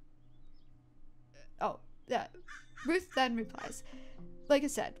 Oh, yeah. Ruth then replies. Like I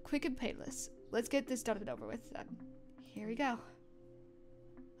said, quick and painless. Let's get this done and over with then. Here we go.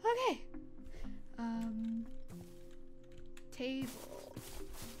 Okay. Table.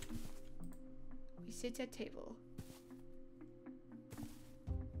 We sit at table.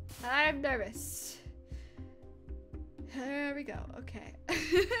 I'm nervous. There we go. Okay.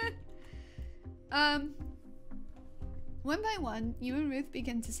 One by one, you and Ruth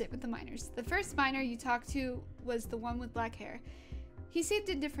begin to sit with the miners. The first miner you talked to was the one with black hair. He seemed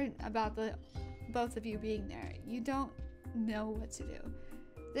indifferent about the both of you being there. You don't know what to do.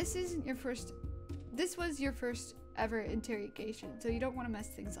 This was your first ever interrogation, so you don't want to mess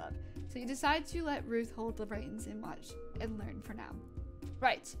things up. So you decide to let Ruth hold the reins and watch and learn for now.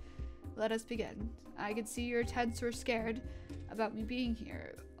 Right, let us begin. I can see you're tense or scared about me being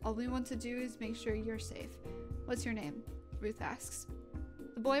here. All we want to do is make sure you're safe. What's your name? Ruth asks.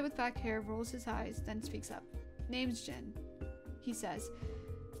 The boy with black hair rolls his eyes, then speaks up. Name's Jin, he says.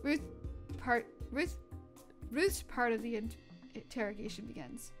 Ruth's part of the interrogation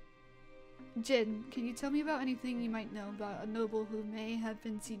begins. Jin, can you tell me about anything you might know about a noble who may have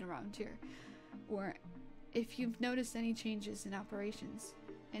been seen around here? Or if you've noticed any changes in operations,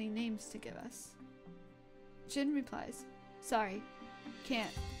 any names to give us? Jin replies, sorry,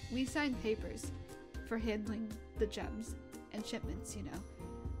 can't. We signed papers for handling the gems and shipments, you know.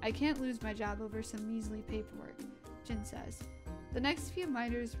 I can't lose my job over some measly paperwork, Jin says. The next few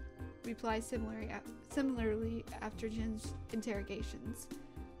miners reply similarly after Jin's interrogations.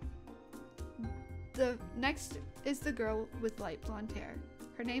 The next is the girl with light blonde hair.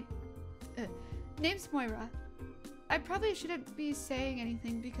 Her name's Moira. I probably shouldn't be saying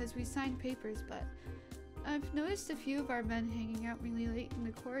anything because we signed papers, but I've noticed a few of our men hanging out really late in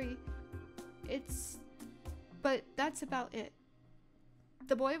the quarry. But that's about it.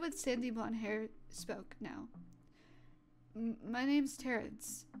 The boy with sandy blonde hair spoke now. My name's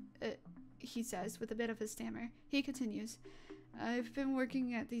Terrence, he says with a bit of a stammer. He continues. I've been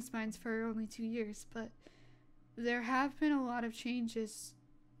working at these mines for only 2 years, but there have been a lot of changes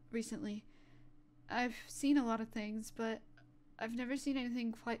recently. I've seen a lot of things, but I've never seen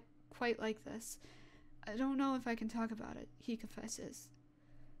anything quite like this. I don't know if I can talk about it, he confesses.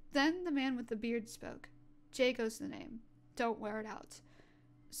 Then the man with the beard spoke. Jago's the name. Don't wear it out.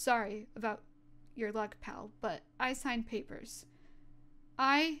 Sorry about your luck, pal, but I signed papers.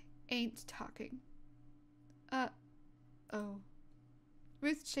 I ain't talking. Oh.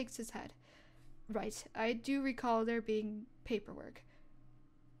 Ruth shakes his head. Right, I do recall there being paperwork.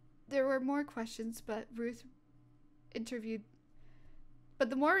 There were more questions, but the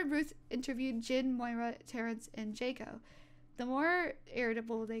more Ruth interviewed Jin, Moira, Terrence, and Jago, the more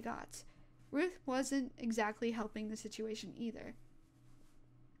irritable they got. Ruth wasn't exactly helping the situation either.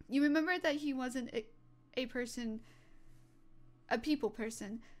 You remember that he wasn't a people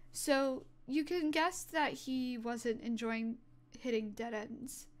person, so you can guess that he wasn't enjoying hitting dead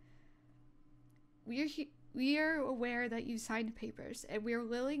ends. We are aware that you signed papers, and we are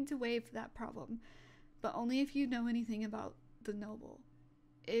willing to waive that problem, but only if you know anything about the noble.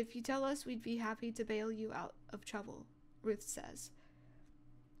 If you tell us, we'd be happy to bail you out of trouble, Ruth says.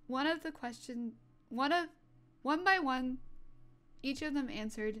 One by one, each of them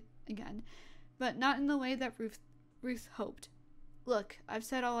answered again, but not in the way that Ruth hoped. Look, I've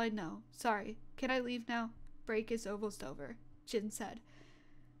said all I know. Sorry. Can I leave now? Break is almost over, Jin said.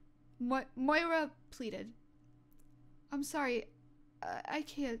 Moira pleaded. I'm sorry. I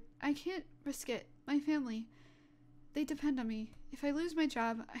can't risk it. My family, they depend on me. If I lose my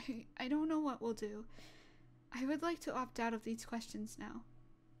job, I don't know what we'll do. I would like to opt out of these questions now.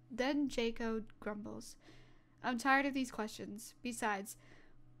 Then Jaco grumbles. I'm tired of these questions. Besides,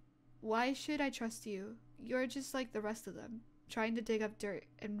 why should I trust you? You're just like the rest of them, trying to dig up dirt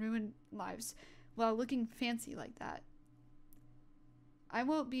and ruin lives while looking fancy like that. I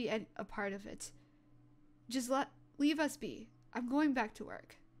won't be a part of it. Just leave us be. I'm going back to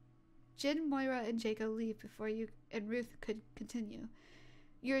work. Jin, Moira, and Jaco leave before you and Ruth could continue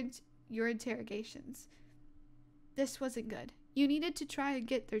your interrogations. This wasn't good. You needed to try and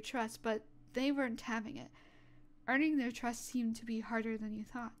get their trust, but they weren't having it. Earning their trust seemed to be harder than you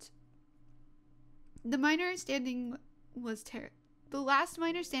thought. The last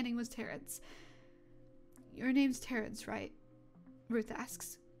miner standing was Terrence. Your name's Terrence, right? Ruth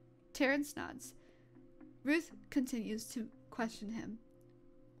asks. Terrence nods. Ruth continues to question him.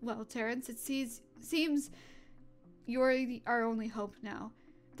 Well, Terrence, it seems you're our only hope now.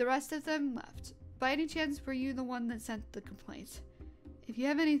 The rest of them left. By any chance, were you the one that sent the complaint? If you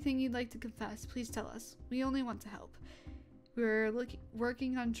have anything you'd like to confess, please tell us. We only want to help. We're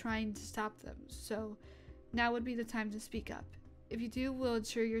working on trying to stop them, so now would be the time to speak up. If you do, we'll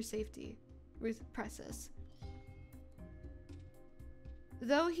ensure your safety. Ruth presses.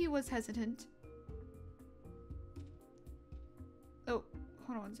 Though he was hesitant... Oh,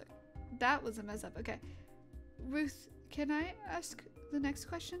 hold on one sec. That was a mess up. Okay. Ruth, can I ask the next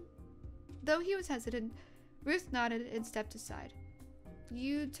question? Though he was hesitant, Ruth nodded and stepped aside.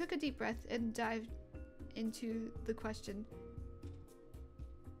 You took a deep breath and dived into the question.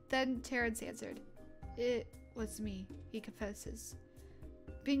 Then Terrence answered. It was me, he confesses.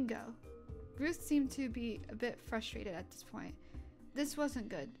 Bingo. Ruth seemed to be a bit frustrated at this point. This wasn't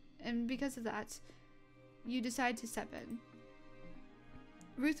good, and because of that, you decide to step in.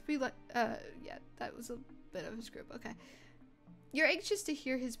 Ruth, yeah, that was a bit of a screw up. Okay. You're anxious to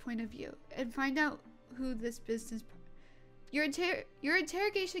hear his point of view and find out who this business... Your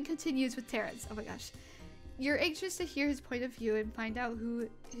interrogation continues with Terrence. Oh my gosh. You're anxious to hear his point of view and find out who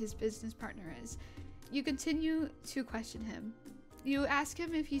his business partner is. You continue to question him. You ask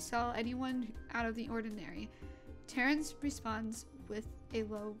him if he saw anyone out of the ordinary. Terrence responds with a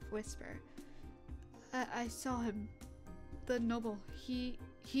low whisper. I saw him. The noble.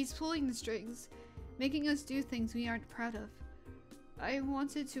 He's pulling the strings, making us do things we aren't proud of. I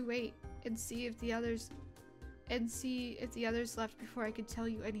wanted to wait and see if the others left before I could tell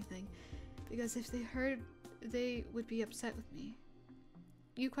you anything, because if they heard, they would be upset with me.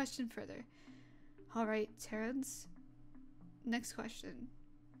 You question further. All right, Terrence. Next question.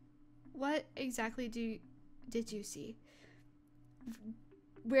 What exactly did you see?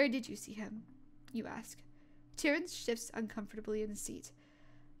 Where did you see him? You ask. Terrence shifts uncomfortably in his seat.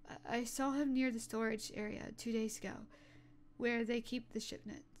 I saw him near the storage area 2 days ago, where they keep the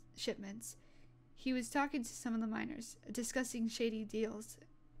shipments. He was talking to some of the miners, discussing shady deals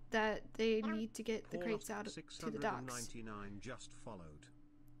that they need to get the crates out to the docks. Just followed.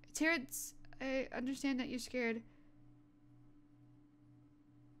 Terrence, I understand that you're scared.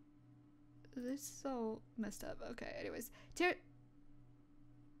 This is all messed up. Okay, anyways.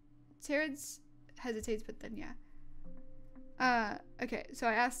 Terrence hesitates, but then yeah. Okay, so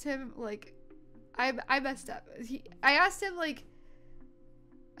I asked him, like, I messed up. I asked him, like,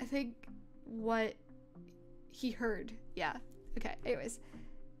 I think what he heard. Yeah. Okay, anyways.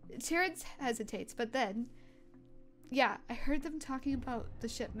 Terrence hesitates, but then, yeah, I heard them talking about the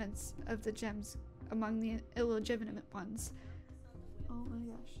shipments of the gems among the illegitimate ones. Oh my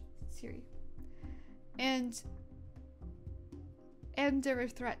gosh. Siri. And there were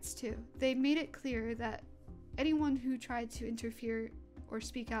threats too. They made it clear that anyone who tried to interfere or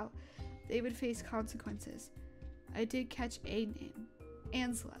speak out, they would face consequences. I did catch a name.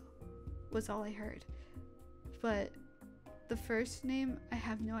 Anslow was all I heard. But the first name, I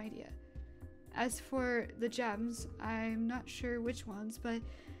have no idea. As for the gems, I'm not sure which ones, but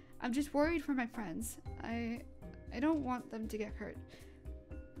I'm just worried for my friends. I don't want them to get hurt.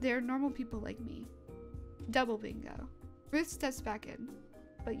 They're normal people like me. Double bingo. Ruth steps back in,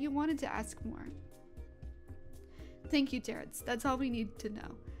 but you wanted to ask more. Thank you, Terrence. That's all we need to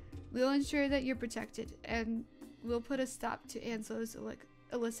know. We'll ensure that you're protected, and we'll put a stop to Anslow's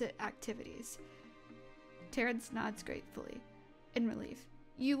illicit activities. Terrence nods gratefully, in relief.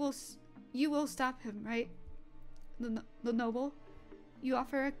 You will stop him, right? The noble? You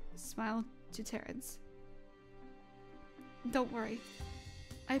offer a smile to Terrence. Don't worry.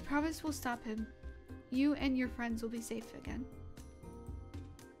 I promise we'll stop him. You and your friends will be safe again.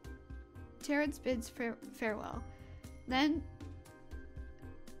 Terrence bids farewell. Then,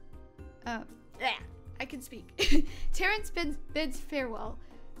 I can speak. Terrence bids farewell.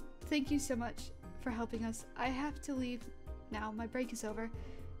 Thank you so much for helping us. I have to leave now. My break is over.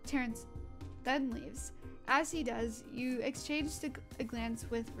 Terrence then leaves. As he does, you exchange a glance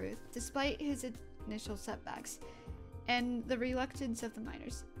with Ruth, despite his initial setbacks and the reluctance of the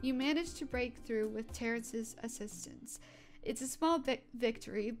miners. You manage to break through with Terrence's assistance. It's a small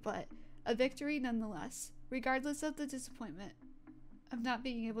victory, but a victory nonetheless. Regardless of the disappointment of not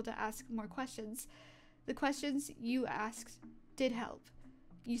being able to ask more questions, the questions you asked did help.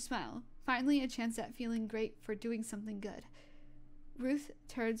 You smile. Finally, a chance at feeling great for doing something good. Ruth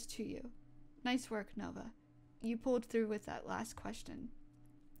turns to you. Nice work, Nova. You pulled through with that last question.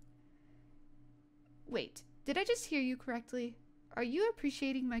 Wait, did I just hear you correctly? Are you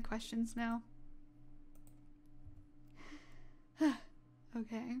appreciating my questions now?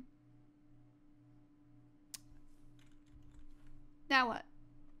 Okay. Now what?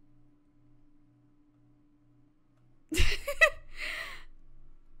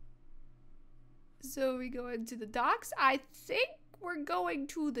 So we go into the docks. I think we're going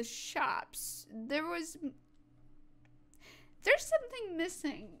to the shops. There's something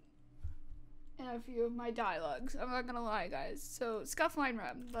missing in a few of my dialogues. I'm not gonna lie, guys. So Scuffline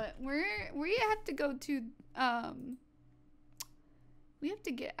Rem, but we have to go to we have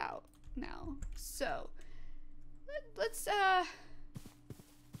to get out now. So let's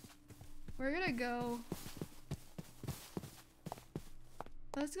we're gonna go.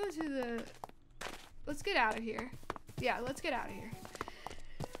 Let's go to the. Let's get out of here. Yeah, let's get out of here.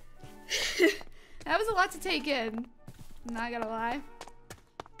 That was a lot to take in. I'm not gonna lie.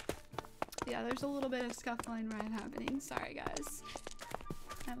 Yeah, there's a little bit of Scuffline Ryan happening. Sorry, guys.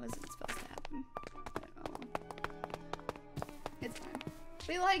 That wasn't supposed to happen. But, oh. It's fine.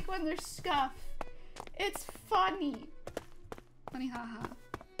 We like when there's scuff. It's funny. Funny, haha.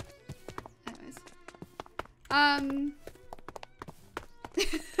 Anyways.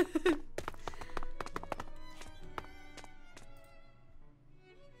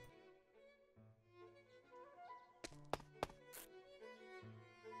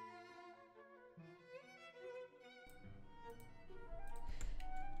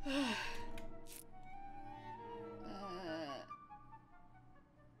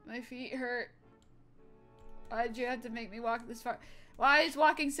 My feet hurt. Why'd you have to make me walk this far? Why is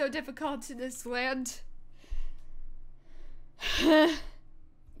walking so difficult in this land?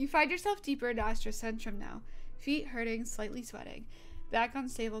 You find yourself deeper into Astrocentrum now. Feet hurting, slightly sweating. Back on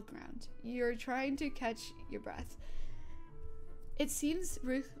stable ground. You're trying to catch your breath. It seems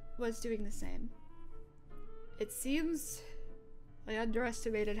Ruth was doing the same. It seems I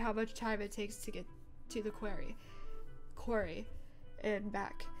underestimated how much time it takes to get to the quarry and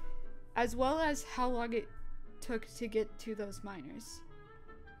back, as well as how long it took to get to those miners.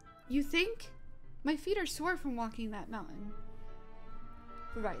 You think? My feet are sore from walking that mountain.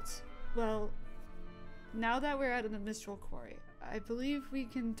 Right. Well, now that we're out of the Mistral Quarry, I believe we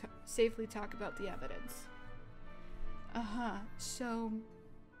can safely talk about the evidence. So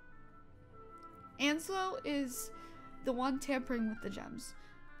Anselo is the one tampering with the gems,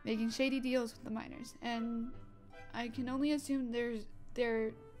 making shady deals with the miners, and I can only assume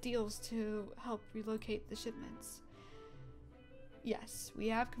they're deals to help relocate the shipments. Yes, we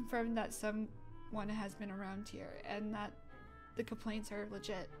have confirmed that someone has been around here and that the complaints are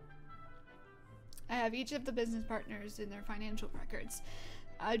legit. I have each of the business partners in their financial records.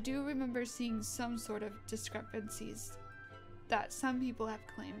 I do remember seeing some sort of discrepancies that some people have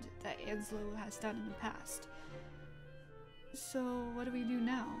claimed that Anselo has done in the past. So what do we do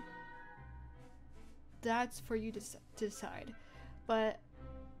now? That's for you to decide. But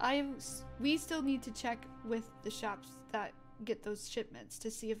we still need to check with the shops that get those shipments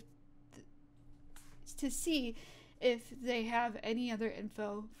to see if they have any other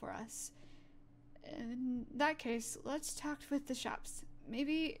info for us. In that case, let's talk with the shops.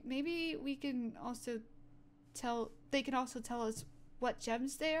 Maybe we can also they can also tell us what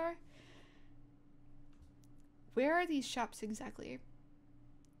gems they are. Where are these shops exactly?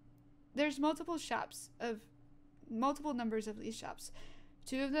 There's multiple numbers of these shops.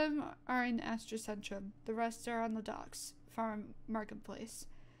 2 of them are in Astrocentrum. The rest are on the docks, Farm Marketplace.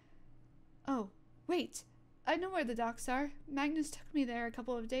 Oh, wait. I know where the docks are. Magnus took me there a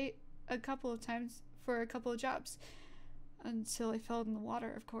couple of times for a couple of jobs. Until I fell in the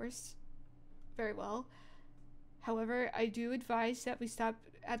water, of course. Very well. However, I do advise that we stop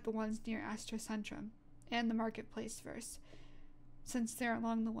at the ones near Astrocentrum and the marketplace first, since they're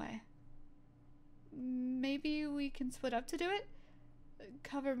along the way. Maybe we can split up to do it?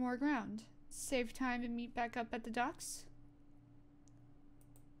 Cover more ground. Save time and meet back up at the docks?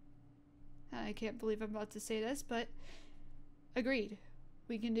 I can't believe I'm about to say this, but agreed.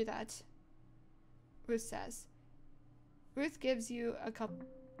 We can do that. Ruth says. Ruth gives you a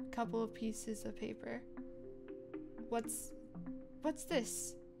couple of pieces of paper. What's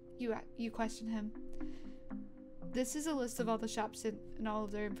this? You question him. This is a list of all the shops and all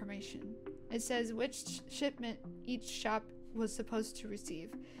of their information. It says which shipment each shop was supposed to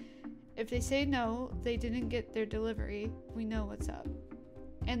receive. If they say no, they didn't get their delivery, we know what's up.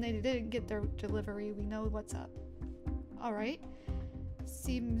 And they didn't get their delivery, we know what's up. Alright.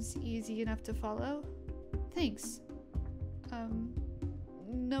 Seems easy enough to follow. Thanks.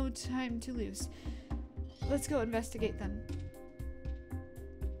 No time to lose. Let's go investigate them.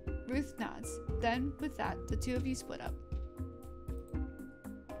 Ruth nods. Then, with that, the 2 of you split up.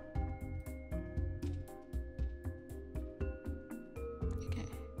 Okay.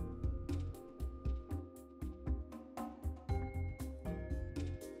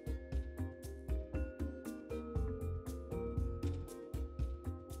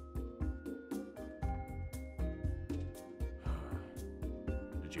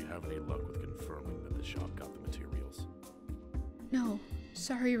 Did you have any luck with confirming that the shop got the materials? No.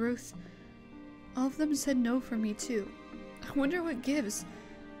 Sorry, Ruth. All of them said no for me, too. I wonder what gives.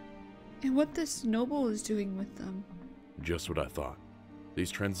 And what this noble is doing with them. Just what I thought. These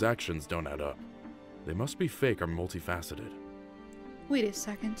transactions don't add up. They must be fake or multifaceted. Wait a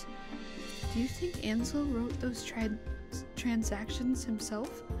second. Do you think Ansel wrote those transactions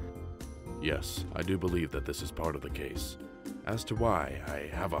himself? Yes, I do believe that this is part of the case. As to why,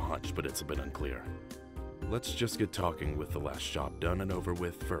 I have a hunch, but it's a bit unclear. Let's just get talking with the last shop done and over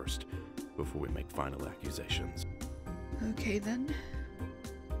with first, before we make final accusations. Okay then.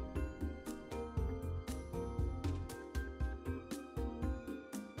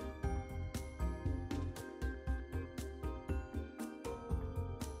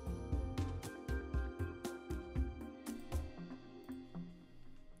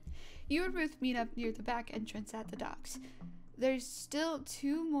 You and Ruth meet up near the back entrance at the docks. There's still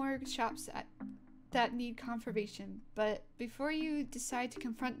 2 more shops that need confirmation, but before you decide to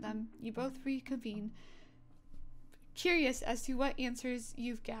confront them, you both reconvene, curious as to what answers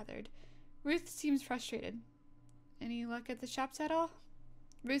you've gathered. Ruth seems frustrated. Any luck at the shops at all?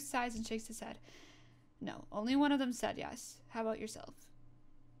 Ruth sighs and shakes his head. No, only one of them said yes. How about yourself?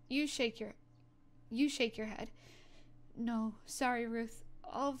 You shake your head. No, sorry, Ruth.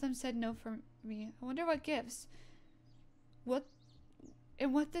 All of them said no for me. I wonder what gives. What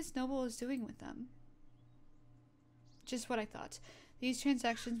this noble is doing with them. Just what I thought. These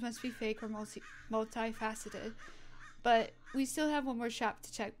transactions must be fake or multifaceted. But we still have one more shop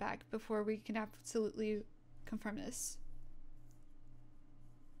to check back before we can absolutely confirm this.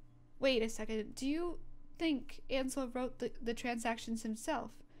 Wait a second. Do you think Ansel wrote the transactions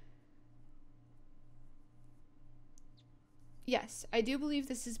himself? Yes, I do believe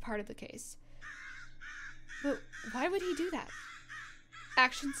this is part of the case. But why would he do that?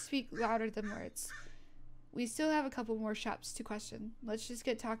 Actions speak louder than words. We still have a couple more shops to question. Let's just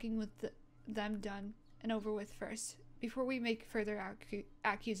get talking with them done and over with first, before we make further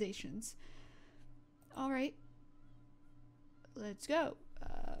accusations. Alright. Let's go.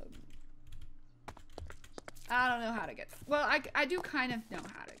 I don't know how to get... Well, I do kind of know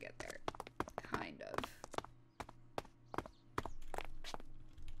how to get there. Kind of.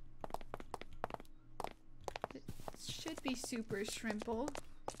 It should be super shrimple.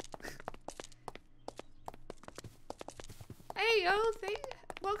 Hey, yo,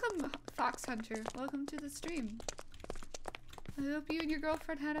 welcome, Fox Hunter. Welcome to the stream. I hope you and your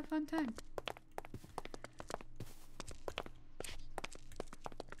girlfriend had a fun time.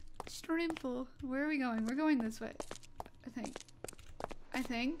 Shrimple. Where are we going? We're going this way. I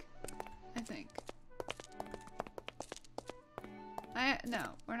think.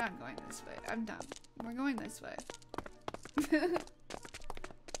 No, we're not going this way. I'm dumb. We're going this way.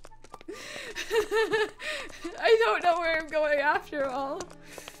 I don't know where I'm going after all.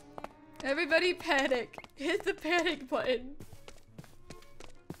 Everybody panic. Hit the panic button.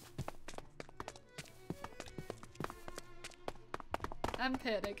 I'm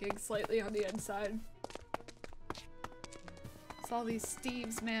panicking slightly on the inside. It's all these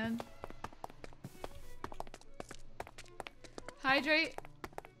Steves, man. Hydrate.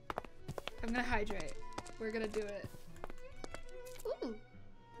 I'm gonna hydrate. We're gonna do it. Ooh,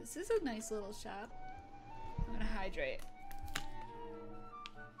 this is a nice little shop. I'm gonna hydrate.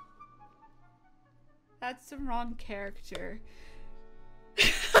 That's the wrong character.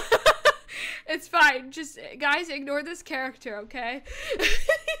 It's fine. Just, guys, ignore this character, okay?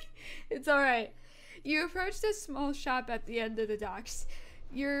 It's alright. You approach this small shop at the end of the docks.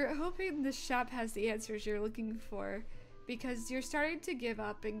 You're hoping this shop has the answers you're looking for, because you're starting to give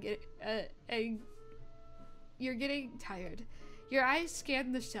up and you're getting tired. Your eyes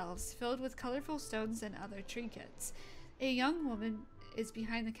scan the shelves filled with colorful stones and other trinkets. A young woman is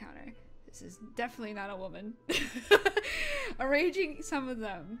behind the counter. This is definitely not a woman. Arranging some of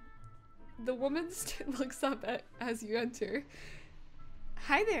them. The woman looks up as you enter.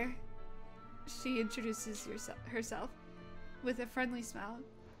 Hi there. She introduces herself with a friendly smile.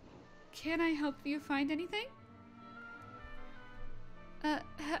 Can I help you find anything?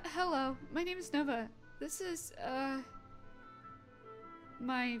 Hello. My name is Nova. This is,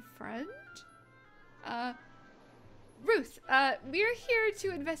 my friend? Ruth, we're here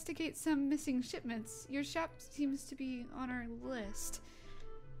to investigate some missing shipments. Your shop seems to be on our list.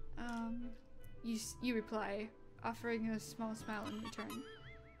 You reply, offering a small smile in return.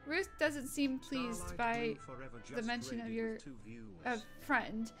 Ruth doesn't seem pleased by the mention of your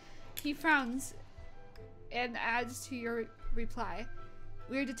friend. He frowns and adds to your reply.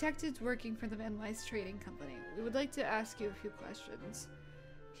 We are detectives working for the VanWeiss trading company. We would like to ask you a few questions.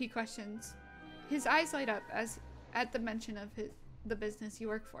 He questions. His eyes light up at the mention of the business you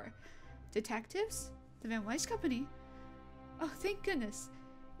work for. Detectives? The VanWeiss company? Oh, thank goodness.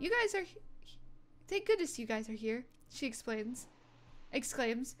 Thank goodness you guys are here, she exclaims.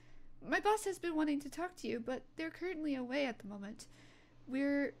 My boss has been wanting to talk to you, but they're currently away at the moment. We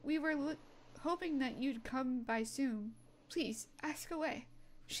were hoping that you'd come by soon. Please, ask away,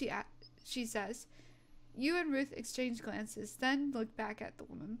 she says. You and Ruth exchange glances, then look back at the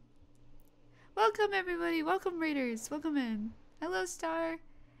woman. Welcome, everybody. Welcome, Raiders. Welcome in. Hello, Star.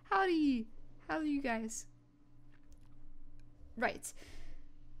 Howdy. How are you guys? Right.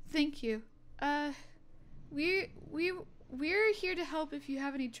 Thank you. We're here to help if you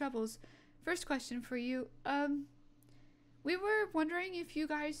have any troubles. First question for you. We were wondering if you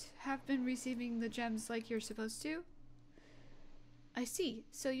guys have been receiving the gems like you're supposed to. I see.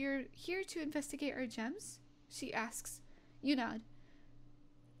 So you're here to investigate our gems? She asks. You nod.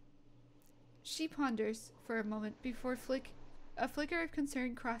 She ponders for a moment before a flicker of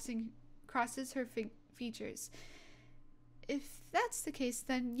concern crosses her features. If that's the case,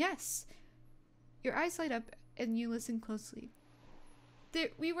 then yes. Your eyes light up and you listen closely.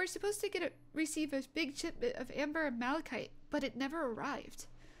 We were supposed to receive a big shipment of amber and malachite, but it never arrived.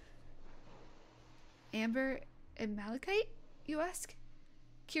 Amber and malachite, you ask?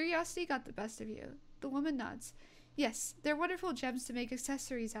 Curiosity got the best of you. The woman nods. Yes, they're wonderful gems to make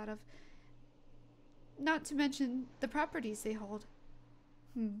accessories out of. Not to mention the properties they hold.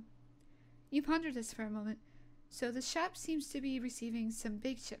 You ponder this for a moment. So the shop seems to be receiving some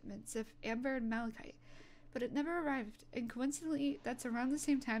big shipments of amber and malachite, but it never arrived, and coincidentally, that's around the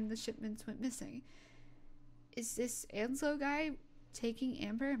same time the shipments went missing. Is this Anslow guy taking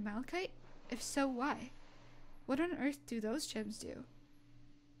amber and malachite? If so, why? What on earth do those gems do?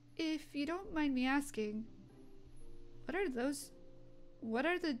 If you don't mind me asking, what are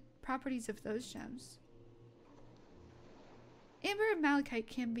the properties of those gems? Amber and malachite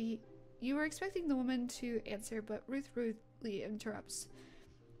can be... You were expecting the woman to answer, but Ruth rudely interrupts.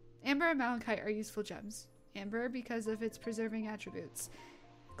 Amber and malachite are useful gems. Amber because of its preserving attributes,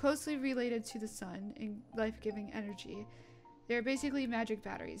 closely related to the sun and life-giving energy. They are basically magic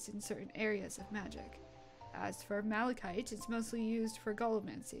batteries in certain areas of magic. As for malachite, it's mostly used for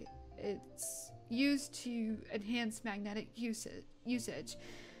gallomancy. It's used to enhance magnetic usage,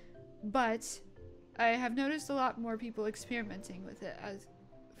 but I have noticed a lot more people experimenting with it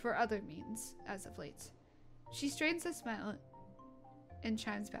for other means as of late. She strains a smile and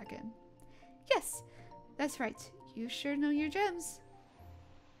chimes back in. Yes, that's right. You sure know your gems.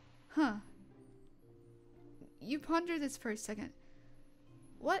 Huh. You ponder this for a second.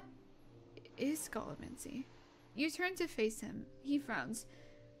 What is gallomancy? You turn to face him. He frowns.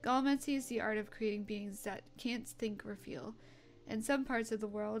 Gallomancy is the art of creating beings that can't think or feel. In some parts of the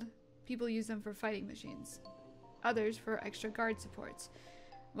world, people use them for fighting machines. Others for extra guard supports.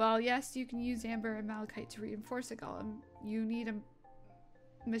 While yes, you can use amber and malachite to reinforce a golem, you need a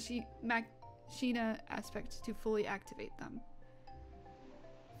machina aspect to fully activate them.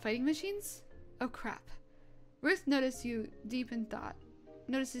 Fighting machines? Oh crap. Ruth notices you deep in thought.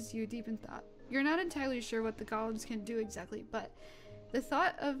 You're not entirely sure what the golems can do exactly, but the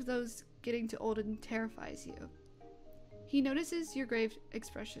thought of those getting to Olden terrifies you. He notices your grave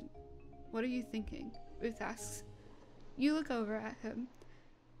expression. What are you thinking? Ruth asks. You look over at him.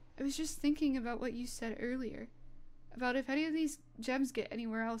 I was just thinking about what you said earlier. About if any of these gems get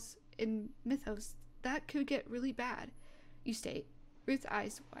anywhere else in Mythos, that could get really bad, you state. Ruth's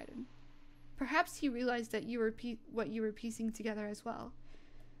eyes widen. Perhaps he realized that you were what you were piecing together as well.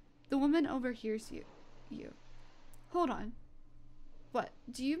 The woman overhears you. Hold on. What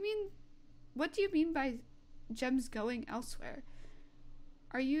do you mean by gems going elsewhere?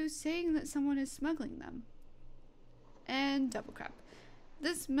 Are you saying that someone is smuggling them? And double crap.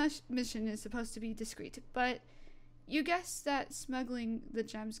 This mission is supposed to be discreet, but you guess that smuggling the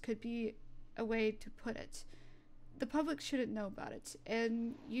gems could be a way to put it. The public shouldn't know about it,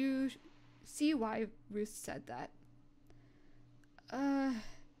 and you see why Ruth said that.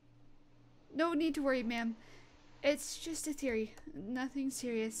 No need to worry, ma'am. It's just a theory. Nothing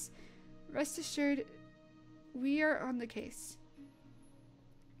serious. Rest assured, we are on the case.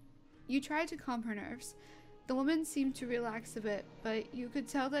 You tried to calm her nerves. The woman seemed to relax a bit, but you could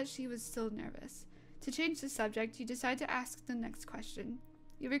tell that she was still nervous. To change the subject, you decide to ask the next question.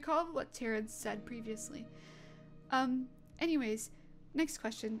 You recall what Terrence said previously. Anyways, next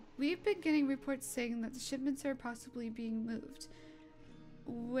question. We've been getting reports saying that the shipments are possibly being moved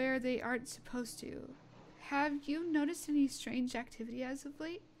where they aren't supposed to. Have you noticed any strange activity as of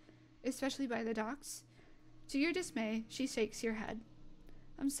late? Especially by the docks? To your dismay, she shakes your head.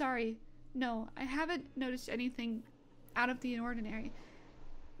 I'm sorry. No, I haven't noticed anything out of the ordinary.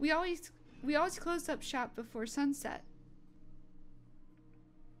 We always close up shop before sunset.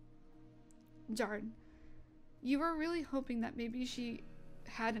 Darn. You were really hoping that maybe she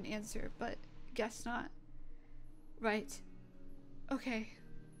had an answer, but guess not. Right. Okay.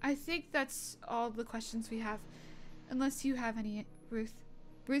 I think that's all the questions we have. Unless you have any, Ruth.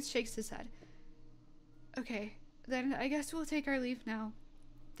 Ruth shakes his head. Okay, then I guess we'll take our leave now.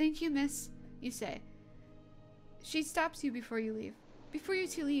 Thank you, miss, you say. She stops you before you leave. Before you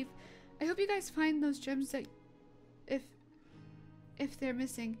two leave, I hope you guys find those gems that... if they're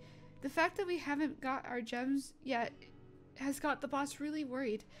missing. The fact that we haven't got our gems yet has got the boss really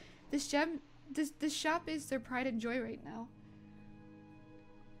worried. This shop is their pride and joy right now.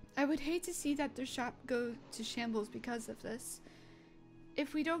 I would hate to see that their shop go to shambles because of this.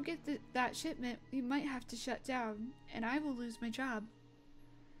 If we don't get that shipment, we might have to shut down, and I will lose my job.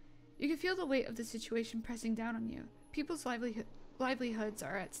 You can feel the weight of the situation pressing down on you. People's livelihoods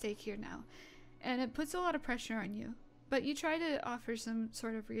are at stake here now, and it puts a lot of pressure on you. But you try to offer some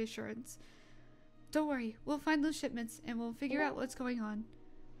sort of reassurance. Don't worry, we'll find those shipments, and we'll figure out what's going on.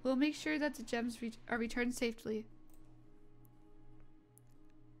 We'll make sure that the gems are returned safely.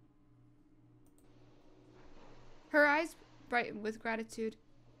 Her eyes brighten with gratitude.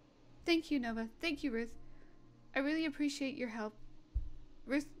 Thank you, Nova. Thank you, Ruth. I really appreciate your help.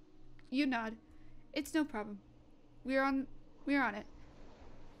 Ruth, you nod. It's no problem. We're on it.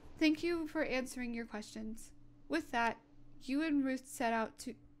 Thank you for answering your questions. With that, you and Ruth set out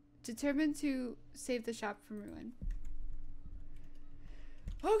to determined to save the shop from ruin.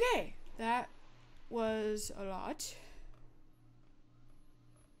 Okay, that was a lot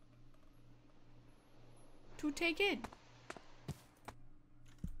to take in.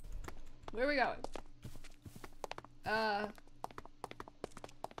 Where are we going?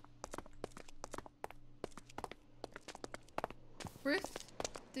 Ruth,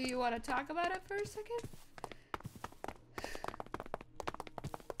 do you want to talk about it for a second?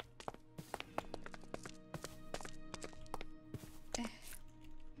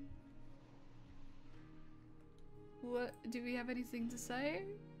 What, do we have anything to say?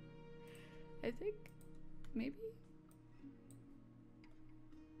 I think, maybe?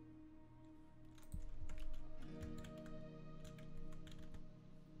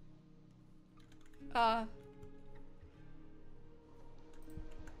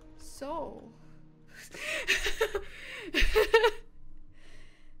 So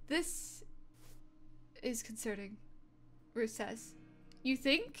this is concerning, Ruth says. You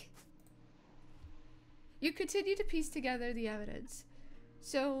think? You continue to piece together the evidence.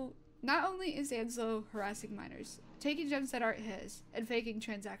 So, not only is Anslow harassing miners, taking gems that aren't his, and faking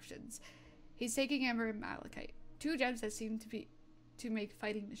transactions, he's taking amber and malachite, 2 gems that seem to make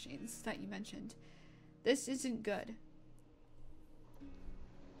fighting machines that you mentioned. This isn't good.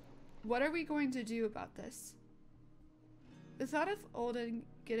 What are we going to do about this? The thought of Olden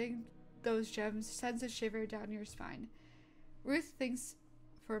getting those gems sends a shiver down your spine. Ruth thinks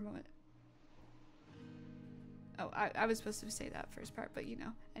for a moment. Oh, I was supposed to say that first part, but you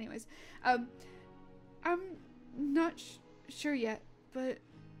know. Anyways, I'm not sure yet, but...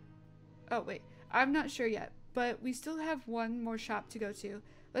 Oh, wait. I'm not sure yet, but we still have one more shop to go to.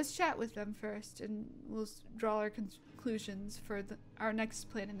 Let's chat with them first, and we'll draw our conclusions for our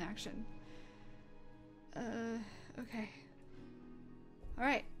next plan in action. Okay.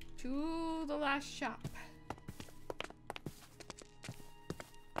 Alright, to the last shop.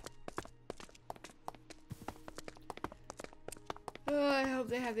 Oh, I hope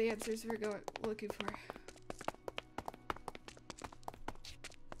they have the answers we're looking for.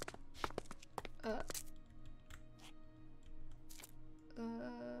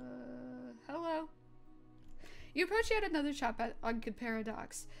 Hello. You approach yet another shop on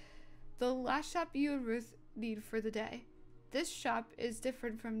Paradox. The last shop you and Ruth need for the day. This shop is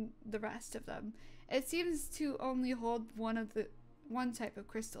different from the rest of them. It seems to only hold one type of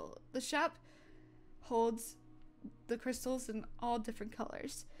crystal. The shop holds the crystals in all different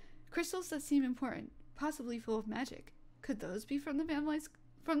colors. Crystals that seem important, possibly full of magic. Could those be from the VanWeiss,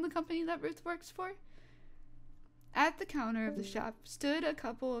 from the company that Ruth works for? At the counter of the shop stood a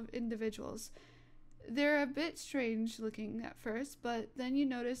couple of individuals. They're a bit strange looking at first, but then you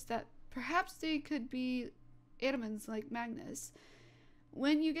notice that perhaps they could be animals like Magnus.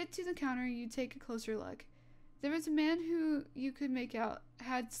 When you get to the counter, you take a closer look. There was a man who you could make out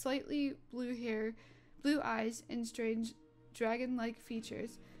had slightly blue hair, blue eyes, and strange dragon-like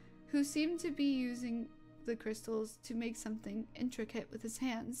features, who seemed to be using the crystals to make something intricate with his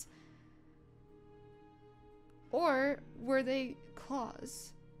hands. Or were they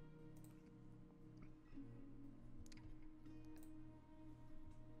claws?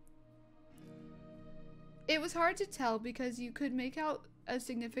 It was hard to tell because you could make out a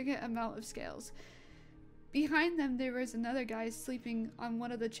significant amount of scales. Behind them there was another guy sleeping on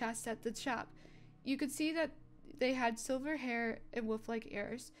one of the chests at the shop. You could see that they had silver hair and wolf-like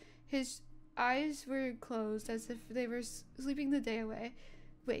ears. His eyes were closed as if they were sleeping the day away.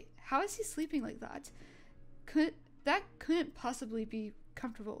 Wait, how is he sleeping like that? That couldn't possibly be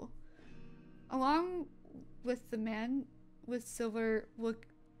comfortable. Along with the man with silver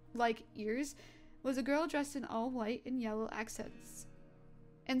look-like ears was a girl dressed in all white and yellow accents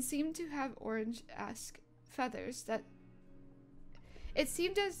and seemed to have orange-esque feathers that it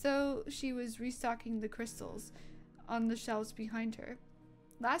seemed as though she was restocking the crystals on the shelves behind her.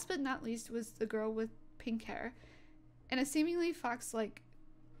 Last but not least was the girl with pink hair and a seemingly fox-like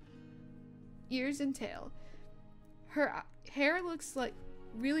ears and tail. Her hair looks like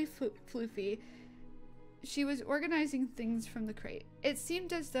really floofy. She was organizing things from the crate. It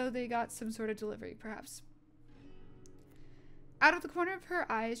seemed as though they got some sort of delivery, perhaps. Out of the corner of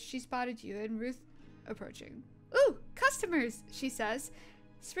her eyes, she spotted you and Ruth approaching. "Ooh, customers," she says,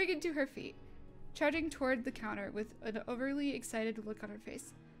 springing to her feet, charging toward the counter with an overly excited look on her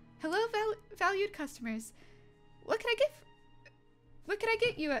face. "Hello, valued customers. What can I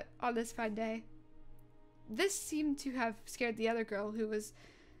get you on this fine day?" This seemed to have scared the other girl who was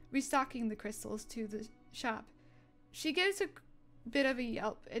restocking the crystals to the shop. She gives a bit of a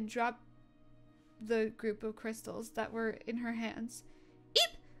yelp and dropped the group of crystals that were in her hands.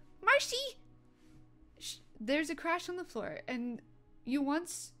 "Eep! Marshy!" There's a crash on the floor, and you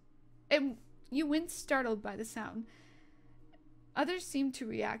wince startled by the sound. Others seem to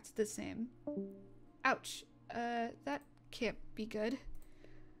react the same. Ouch. That can't be good.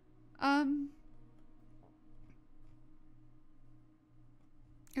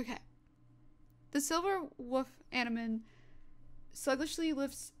 Okay. The silver wolf animan sluggishly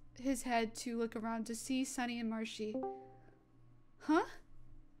lifts his head to look around to see Sunny and Marshy. Huh?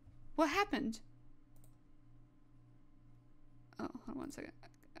 What happened? Oh, hold on 1 second.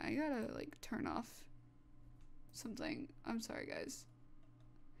 I gotta, like, turn off something. I'm sorry, guys.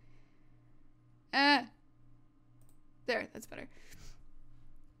 There, that's better.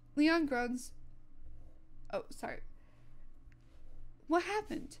 Leon groans. Oh, sorry. What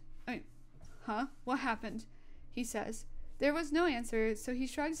happened? Huh? What happened? He says. There was no answer, so he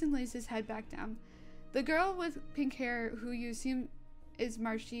shrugs and lays his head back down. The girl with pink hair, who you assume is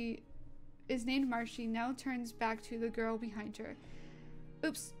named Marshy, now turns back to the girl behind her.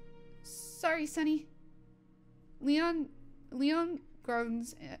 Oops. Sorry, Sunny. Leon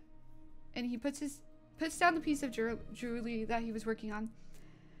groans, and he puts down the piece of jewelry that he was working on.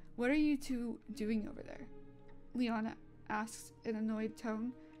 What are you two doing over there? Leon asks in an annoyed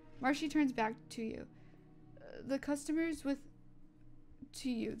tone. Marshy turns back to you. The customers with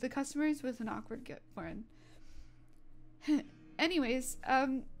an awkward grin. Anyways,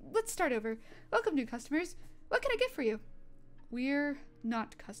 let's start over. Welcome, new customers. What can I get for you? We're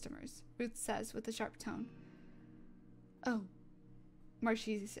not customers, Ruth says with a sharp tone. Oh.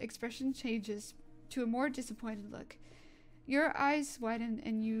 Marshy's expression changes to a more disappointed look. Your eyes widen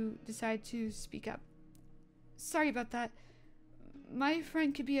and you decide to speak up. Sorry about that. My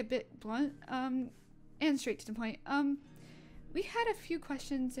friend could be a bit blunt, and straight to the point. We had a few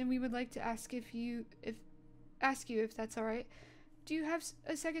questions and we would like to ask you if that's alright. Do you have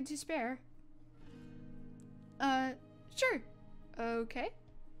a second to spare? Sure. Okay.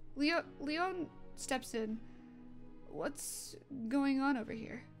 Leon steps in. What's going on over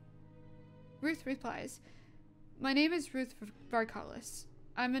here? Ruth replies. My name is Ruth Barkalis.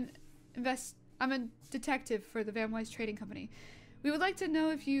 I'm a detective for the VanWeiss Trading Company. We would like to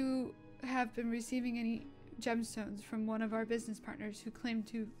know if you have been receiving any gemstones from one of our business partners who claimed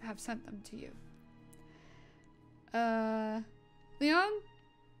to have sent them to you. Leon,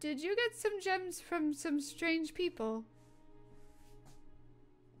 did you get some gems from some strange people?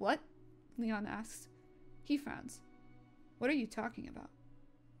 What? Leon asks. He frowns. What are you talking about?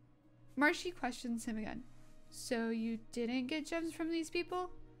 Marshy questions him again. So you didn't get gems from these people?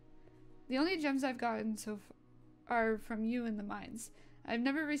 The only gems I've gotten so far are from you in the mines. I've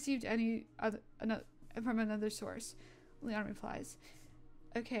never received any from another source, Leon replies.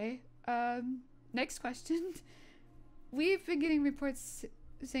 Okay, next question. We've been getting reports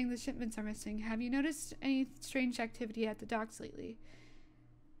saying the shipments are missing. Have you noticed any strange activity at the docks lately?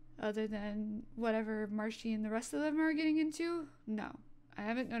 Other than whatever Marshy and the rest of them are getting into? No, I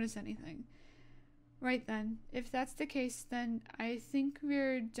haven't noticed anything. Right then, if that's the case, then I think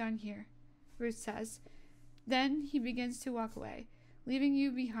we're done here, Ruth says. Then he begins to walk away, leaving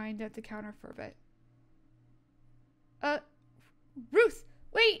you behind at the counter for a bit. Ruth,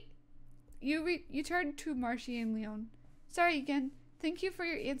 wait! You turn to Marshy and Leon. Sorry again. Thank you for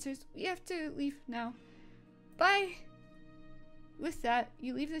your answers. We have to leave now. Bye! With that,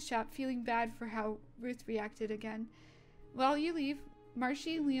 you leave the shop feeling bad for how Ruth reacted again. While you leave,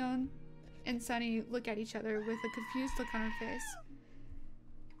 Marshy, Leon, and Sunny look at each other with a confused look on her face.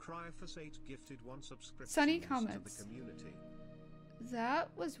 Cryphosate gifted 1 subscription Sunny to comments. the community. That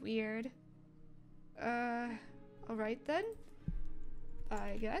was weird. Alright then.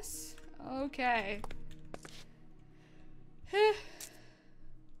 I guess. Okay.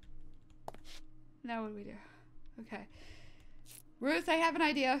 Now what do we do? Okay. Ruth, I have an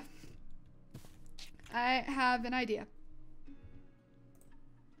idea.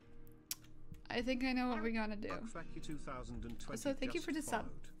 I think I know what we're gonna do. So thank you for the sub.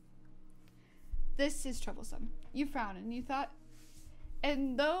 This is troublesome. You frown and you thought,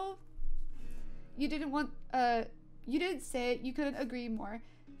 and though you didn't want, you didn't say it, you couldn't agree more,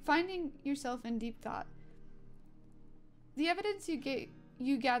 finding yourself in deep thought. The evidence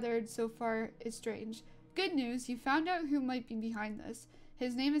you gathered so far is strange. Good news, you found out who might be behind this.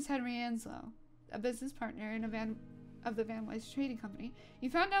 His name is Henry Anslow, a business partner in of the VanWeiss trading company. You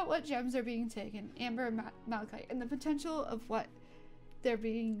found out what gems are being taken, amber and malachite, and the potential of what they're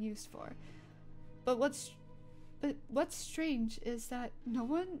being used for. But what's strange is that no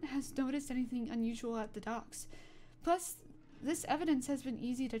one has noticed anything unusual at the docks. Plus, this evidence has been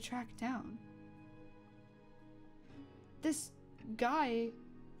easy to track down. This guy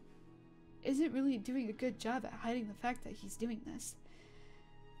isn't really doing a good job at hiding the fact that he's doing this.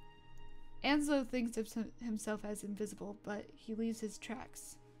 Anslow thinks of himself as invisible, but he leaves his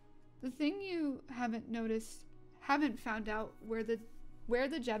tracks. The thing you haven't found out where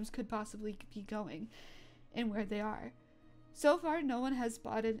the gems could possibly be going and where they are. So far, no one has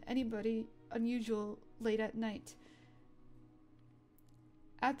spotted anybody unusual late at night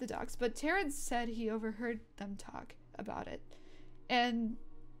at the docks, but Terrence said he overheard them talk about it, and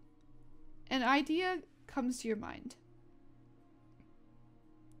an idea comes to your mind.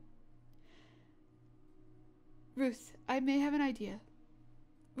 Ruth, I may have an idea.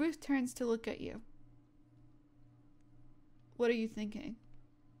 Ruth turns to look at you. What are you thinking?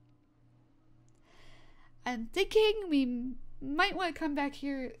 I'm thinking we might want to come back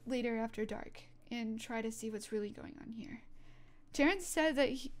here later after dark and try to see what's really going on here. Terrence said that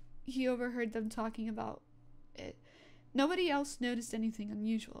he overheard them talking about it. Nobody else noticed anything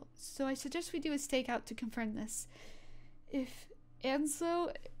unusual, so I suggest we do a stakeout to confirm this. If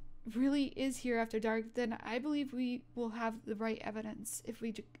Anslow really is here after dark, then I believe we will have the right evidence if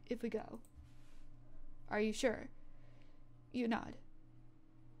we go. Are you sure? You nod.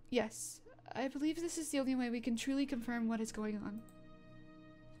 Yes, I believe this is the only way we can truly confirm what is going on.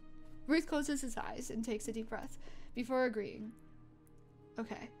 Ruth closes his eyes and takes a deep breath before agreeing.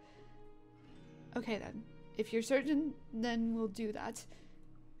 Okay. Okay then. If you're certain, then we'll do that.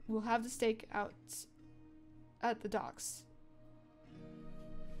 We'll have the stake out at the docks.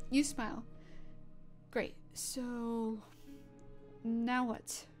 You smile. Great. So, now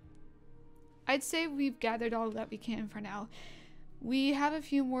what? I'd say we've gathered all that we can for now. We have a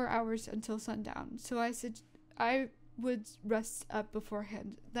few more hours until sundown, so I would rest up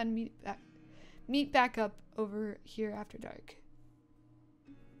beforehand, then meet back up over here after dark.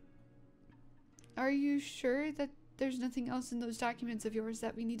 Are you sure that there's nothing else in those documents of yours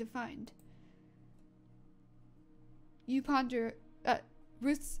that we need to find? You ponder.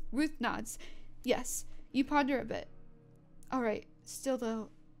 Ruth nods. Yes, you ponder a bit. Alright, still though,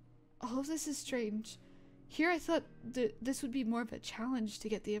 all of this is strange. Here I thought this would be more of a challenge to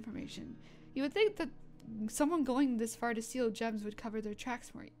get the information. You would think that someone going this far to steal gems would cover their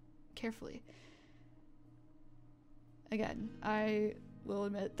tracks more carefully. Again, I will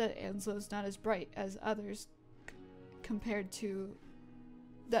admit that Anslow's not as bright as others compared to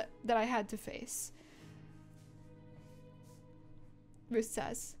that I had to face. Ruth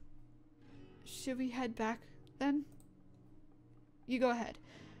says, should we head back then? You go ahead.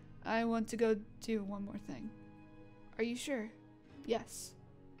 I want to go do one more thing. Are you sure? Yes.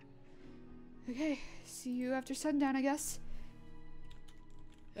 Okay, see you after sundown, I guess.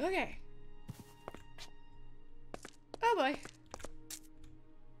 Okay. Oh boy.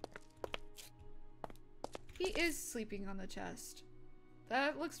 He is sleeping on the chest.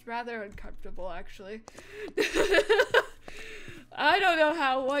 That looks rather uncomfortable, actually. I don't know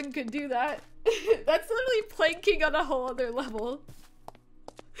how one could do that. That's literally planking on a whole other level.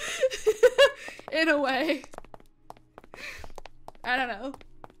 In a way. I don't know.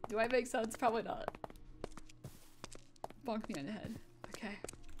 Do I make sense? Probably not. Bonk me on the head. Okay.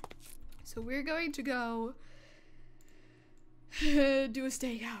 So we're going to go do a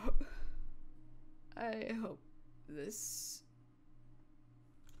stakeout. I hope this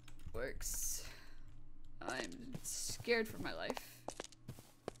works. I'm scared for my life.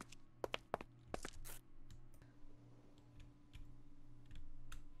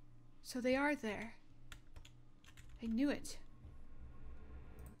 So they are there. I knew it.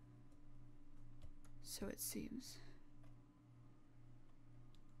 So it seems.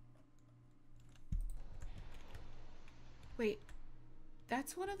 Wait,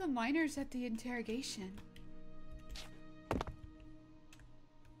 that's one of the miners at the interrogation.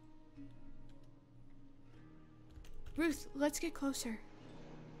 Ruth, let's get closer.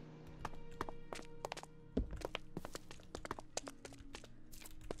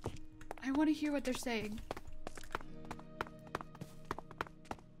 I want to hear what they're saying.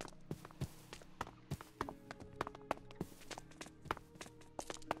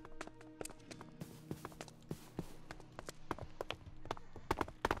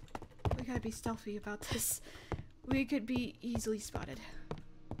 We gotta be stealthy about this. We could be easily spotted.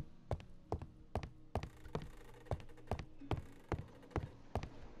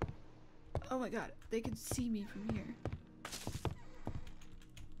 Oh my god, they can see me from here.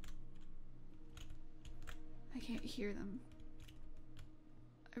 I can't hear them.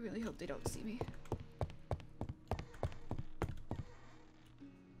 I really hope they don't see me.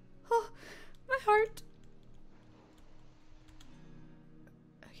 Oh, my heart.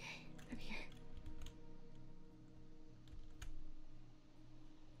 Okay, I'm here.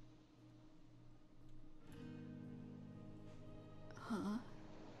 Huh?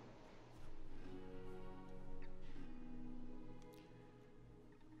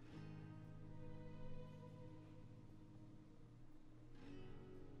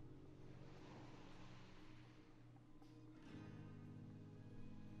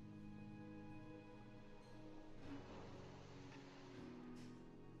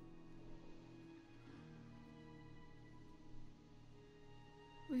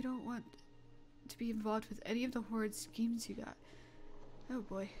 We don't want to be involved with any of the horrid schemes you got. Oh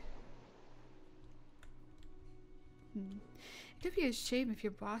boy. It could be a shame if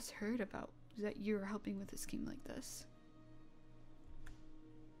your boss heard about that you were helping with a scheme like this.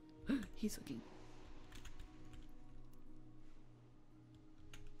 He's looking.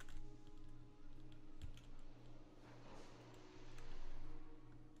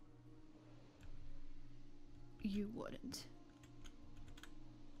 You wouldn't.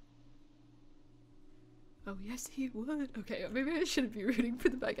 Oh yes, he would. Okay, maybe I shouldn't be rooting for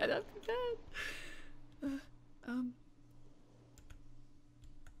the bad guy. That'd be bad.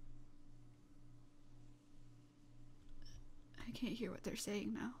 I can't hear what they're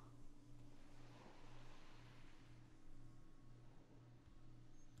saying now.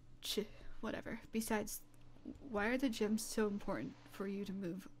 Whatever. Besides, why are the gems so important for you to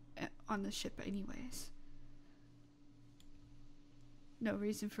move on the ship anyways? No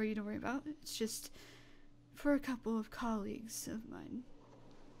reason for you to worry about. It's just for a couple of colleagues of mine.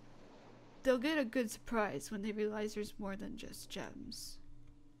 They'll get a good surprise when they realize there's more than just gems.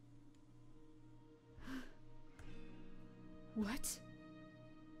 What?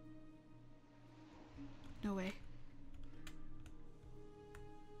 No way.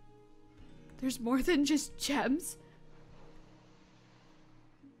 There's more than just gems?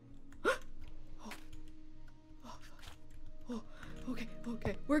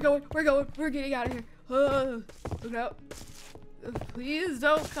 Okay, we're getting out of here. No. Please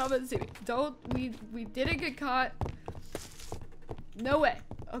don't come and see me. We didn't get caught. No way.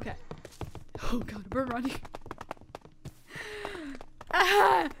 Okay. Oh god, we're running.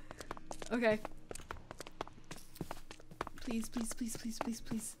 Ah! Okay. Please.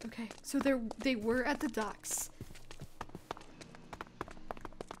 Okay, so they were at the docks.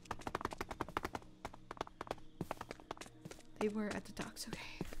 They were at the docks, okay.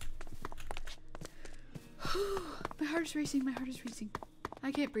 My heart is racing,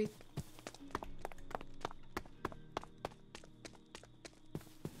 I can't breathe.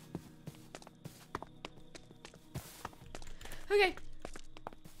 Okay.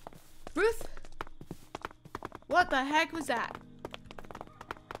 Ruth? What the heck was that?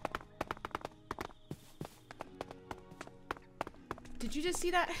 Did you just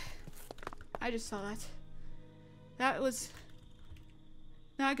see that? I just saw that. That was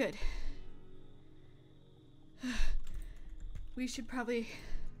not good. We should probably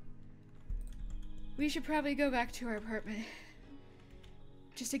go back to our apartment.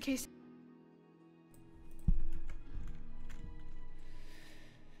 Just in case.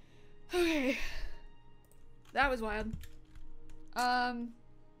 Okay. That was wild.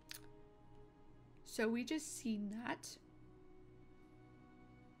 So we just seen that.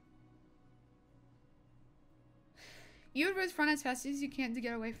 You and Ruth run as fast as you can to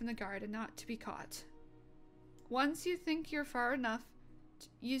get away from the guard and not to be caught. Once you think you're far enough,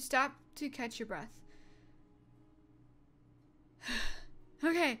 you stop to catch your breath.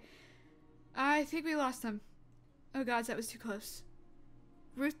 Okay. I think we lost them. Oh god, that was too close.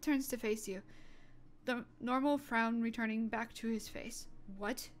 Ruth turns to face you. The normal frown returning back to his face.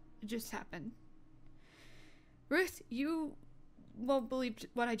 What just happened? Ruth, you won't believe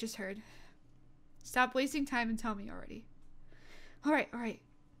what I just heard. Stop wasting time and tell me already. Alright. Right.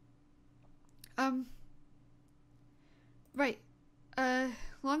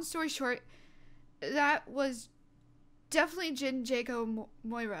 Long story short, that was definitely Jin, Jago,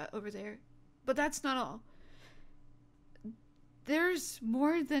 Moira over there. But that's not all. There's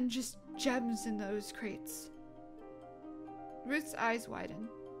more than just gems in those crates. Ruth's eyes widen.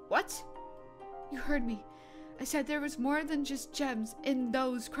 What? You heard me. I said there was more than just gems in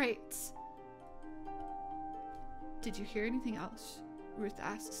those crates. Did you hear anything else? Ruth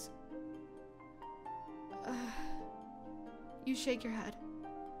asks. You shake your head.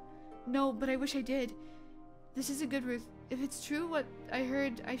 No, but I wish I did. This isn't good, Ruth. If it's true what I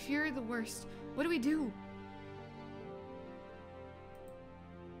heard, I fear the worst. What do we do?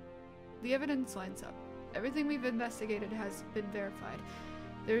 The evidence lines up. Everything we've investigated has been verified.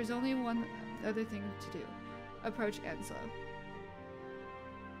 There is only one other thing to do. Approach Anslo.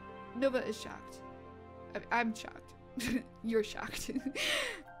 Nova is shocked. I'm shocked. You're shocked.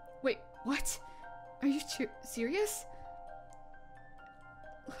 Wait, what? Are you serious?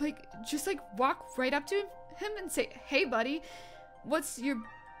 Like, just like walk right up to him and say, hey buddy, what's your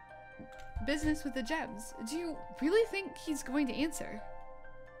business with the gems? Do you really think he's going to answer?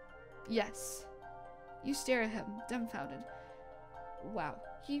 Yes. You stare at him, dumbfounded. Wow,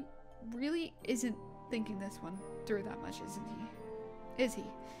 he really isn't thinking this one through that much, isn't he? Is he?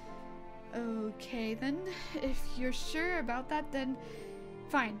 Okay, then. If you're sure about that, then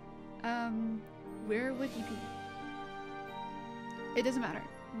fine. Where would he be? It doesn't matter.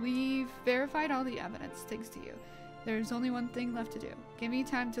 We've verified all the evidence, thanks to you. There's only one thing left to do. Give me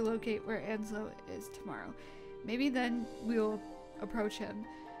time to locate where Anslo is tomorrow. Maybe then we'll approach him.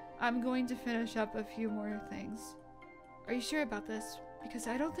 I'm going to finish up a few more things. Are you sure about this? Because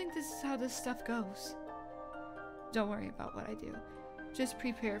I don't think this is how this stuff goes. Don't worry about what I do. Just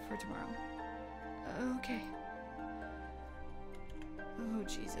prepare for tomorrow. Okay. Oh,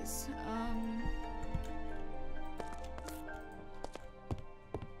 Jesus. Oh,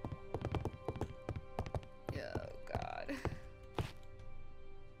 God.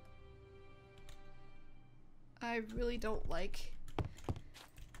 I really don't like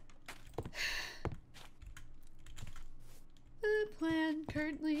the plan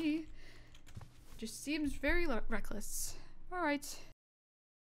currently. Just seems very reckless. All right.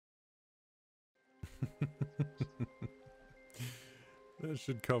 That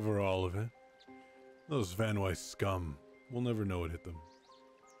should cover all of it. Those VanWeiss scum will never know what hit them.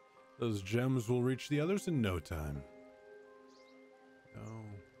 Those gems will reach the others in no time. Now,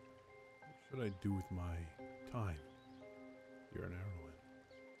 what should I do with my time? You're an heroine.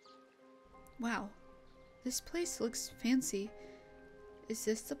 Wow. This place looks fancy. Is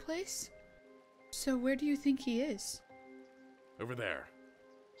this the place? So where do you think he is? Over there.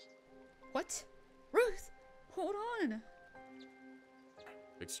 What? Ruth! Hold on!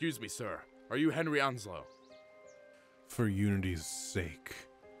 Excuse me, sir. Are you Henry Anslo? For unity's sake.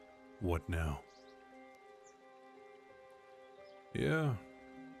 What now? Yeah,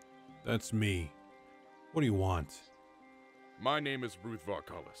 that's me. What do you want? My name is Ruth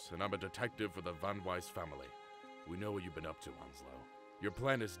Varkalis, and I'm a detective for the VanWeiss family. We know what you've been up to, Anslo. Your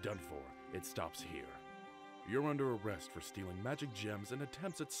plan is done for. It stops here. You're under arrest for stealing magic gems and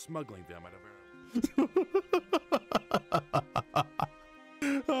attempts at smuggling them out of our...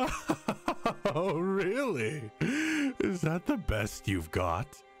 Oh, really? Is that the best you've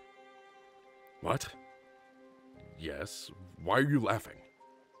got? What? Yes. Why are you laughing?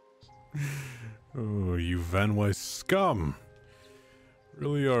 Oh, you VanWeiss scum.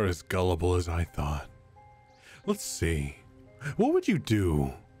 Really are as gullible as I thought. Let's see. What would you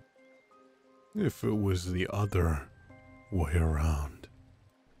do if it was the other way around?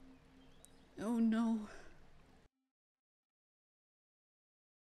 Oh no.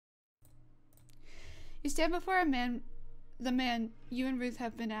 You stand before a man, the man you and Ruth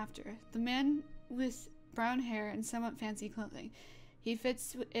have been after. The man with brown hair and somewhat fancy clothing. He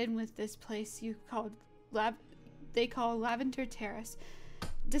fits in with this place they call Lavender Terrace.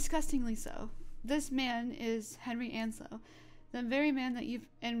 Disgustingly so. This man is Henry Anslo, the very man that you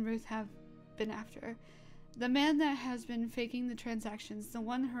and Ruth have been after. The man that has been faking the transactions, the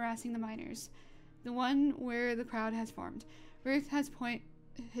one harassing the miners, the one where the crowd has formed. Ruth has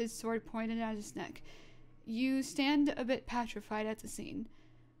his sword pointed at his neck. You stand a bit petrified at the scene.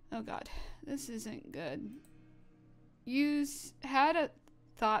 Oh god, this isn't good. You had a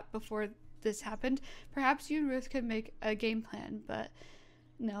thought before this happened. Perhaps you and Ruth could make a game plan, but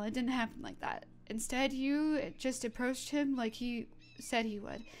no, it didn't happen like that. Instead, you just approached him like he said he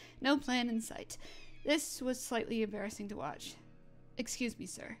would. No plan in sight. This was slightly embarrassing to watch. Excuse me,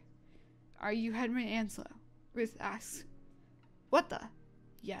 sir. Are you Henry Anslo? Ruth asks. What the?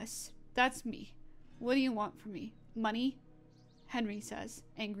 Yes, that's me. What do you want from me? Money? Henry says,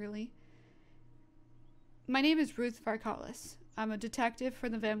 angrily. My name is Ruth Varkalis. I'm a detective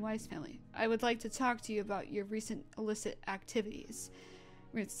from the VanWeiss family. I would like to talk to you about your recent illicit activities,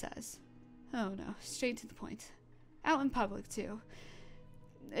 Ruth says. Oh no, straight to the point. Out in public, too.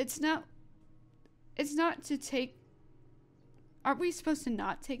 It's not to take... Aren't we supposed to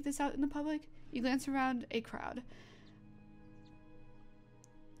not take this out in the public? You glance around a crowd.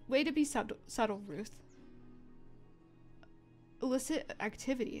 Way to be subtle, Ruth. Illicit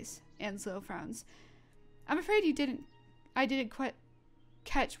activities, Anslow frowns. I'm afraid I didn't quite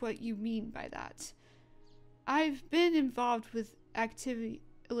catch what you mean by that. I've been involved with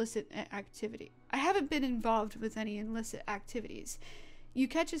illicit activity. I haven't been involved with any illicit activities. You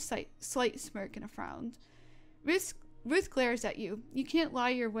catch a slight smirk and a frown. Ruth glares at you. You can't lie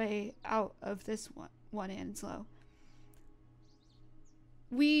your way out of this one, Anslow.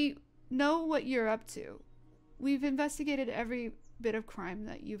 We know what you're up to. We've investigated every bit of crime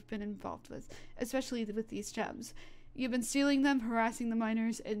that you've been involved with, especially with these gems. You've been stealing them, harassing the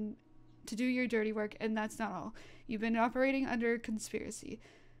miners, and to do your dirty work, and that's not all. You've been operating under conspiracy.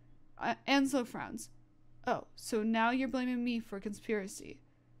 Anslow frowns. Oh, so now you're blaming me for conspiracy.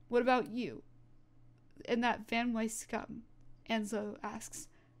 What about you? And that VanWeiss scum? Anslow asks.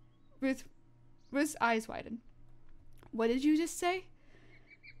 Ruth's eyes widen. What did you just say?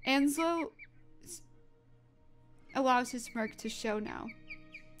 Anslow allows his smirk to show now.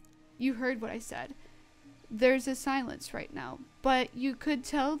 You heard what I said. There's a silence right now, but you could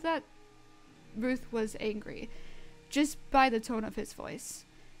tell that Ruth was angry, just by the tone of his voice.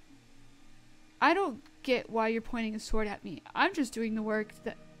 I don't get why you're pointing a sword at me. I'm just doing the work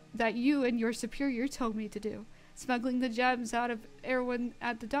that you and your superior told me to do. Smuggling the gems out of Erewhon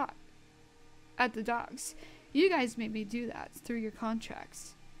at the docks. You guys made me do that through your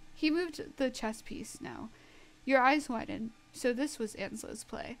contracts. He moved the chess piece now. Your eyes widen. So this was Anslow's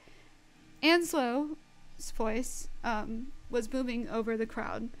play. Anslow's voice was booming over the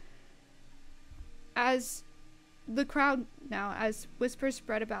crowd. As whispers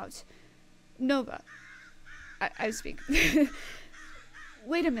spread about. Nova. I speak.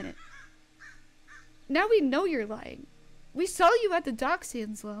 Wait a minute. Now we know you're lying. We saw you at the docks,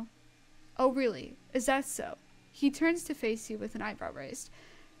 Anslow. Oh, really? Is that so? He turns to face you with an eyebrow raised.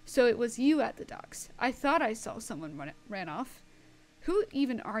 So it was you at the docks. I thought I saw someone ran off. Who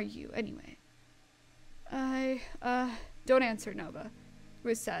even are you, anyway? Don't answer, Nova,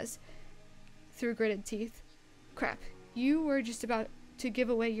 Ruth says, through gritted teeth. Crap, you were just about to give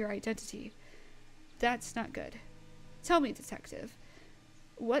away your identity. That's not good. Tell me, detective,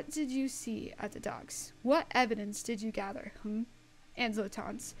 what did you see at the docks? What evidence did you gather, Anslow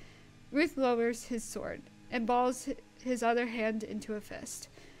taunts. Ruth lowers his sword and balls his other hand into a fist.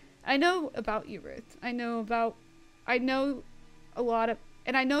 I know about you, Ruth. I know a lot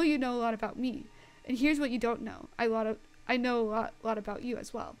about me. And here's what you don't know. I know a lot about you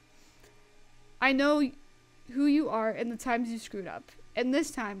as well. I know who you are and the times you screwed up. And this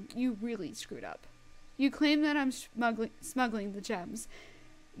time, you really screwed up. You claim that I'm smuggling the gems.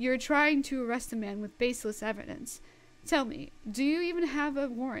 You're trying to arrest a man with baseless evidence. Tell me, do you even have a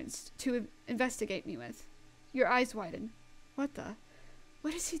warrant to investigate me with? Your eyes widen. What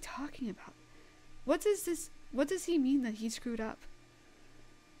is he talking about? What does he mean that he screwed up?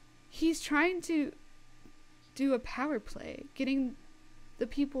 He's trying to do a power play, getting the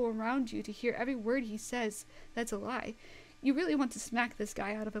people around you to hear every word he says that's a lie. You really want to smack this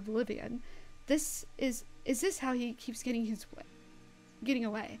guy out of oblivion. Is this how he keeps getting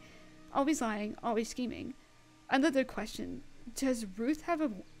away? Always lying, always scheming. Another question. Does Ruth have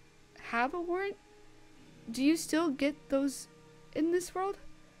a warrant? Do you still get those in this world?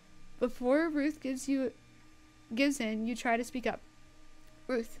 Before Ruth gives in, you try to speak up.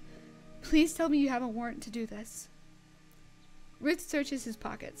 Ruth, please tell me you have a warrant to do this. Ruth searches his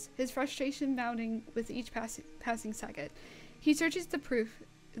pockets, his frustration mounting with each passing second. He searches the proof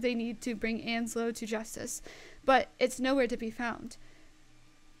they need to bring Anslow to justice, but it's nowhere to be found.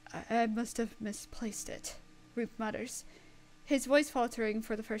 I must have misplaced it, Ruth mutters, his voice faltering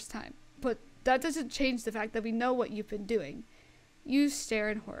for the first time. But that doesn't change the fact that we know what you've been doing. You stare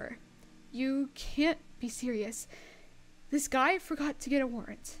in horror. You can't be serious. This guy forgot to get a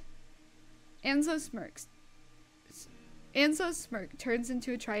warrant. Anslow's smirk turns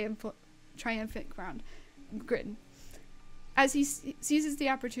into a triumphant grin as he seizes the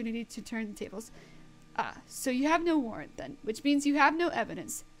opportunity to turn the tables. So you have no warrant then, which means you have no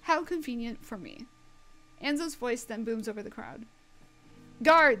evidence. How convenient for me. Anslow's voice then booms over the crowd.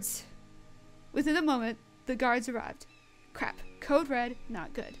 Guards! Within a moment, the guards arrived. Crap. Code red,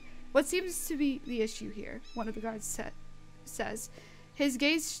 not good. What seems to be the issue here? One of the guards says, his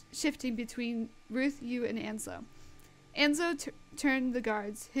gaze shifting between Ruth, you, and Anslow. Anzo turned the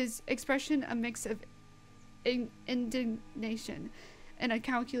guards, his expression a mix of indignation and a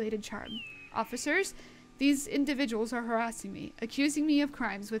calculated charm. Officers, these individuals are harassing me, accusing me of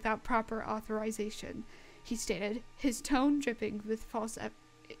crimes without proper authorization, he stated, his tone dripping with false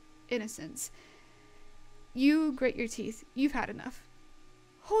innocence. You grit your teeth. You've had enough.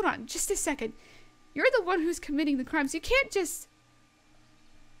 Hold on, just a second. You're the one who's committing the crimes. You can't just...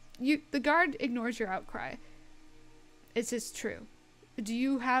 The guard ignores your outcry. Is this true? Do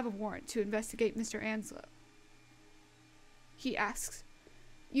you have a warrant to investigate Mr. Anslow? He asks.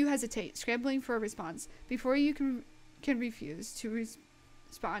 You hesitate, scrambling for a response. Before you can refuse to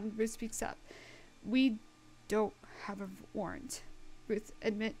respond, Ruth speaks up. We don't have a warrant, Ruth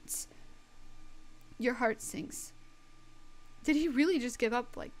admits. Your heart sinks. Did he really just give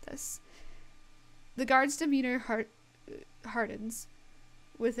up like this? The guard's demeanor hardens.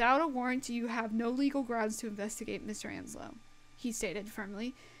 Without a warrant, you have no legal grounds to investigate Mr. Anslow, he stated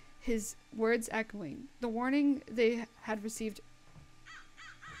firmly, his words echoing the warning they had received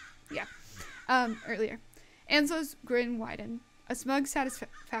earlier. Anslow's grin widened, a smug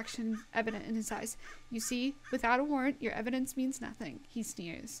satisfaction evident in his eyes. You see, without a warrant, your evidence means nothing, he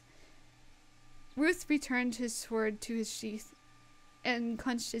sneers. Ruth returned his sword to his sheath and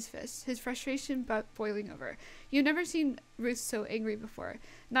clenched his fist, his frustration boiling over. You've never seen Ruth so angry before.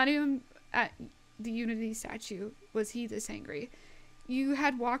 Not even at the Unity statue was he this angry. You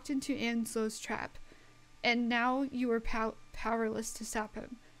had walked into Anslow's trap, and now you were powerless to stop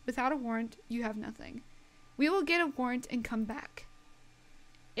him. Without a warrant, you have nothing. We will get a warrant and come back.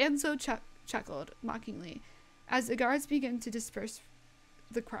 Anslow chuckled mockingly as the guards began to disperse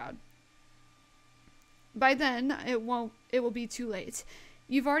the crowd. By then, it will be too late.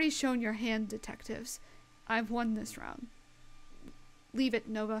 You've already shown your hand, detectives. I've won this round. Leave it,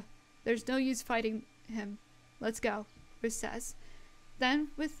 Nova. There's no use fighting him. Let's go, Ruth says. Then,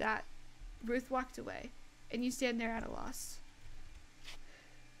 with that, Ruth walked away, and you stand there at a loss.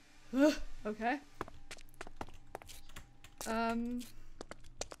 Okay. Dang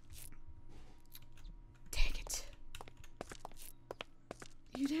it.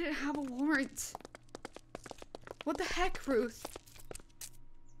 You didn't have a warrant. What the heck, Ruth?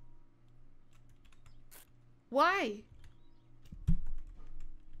 Why?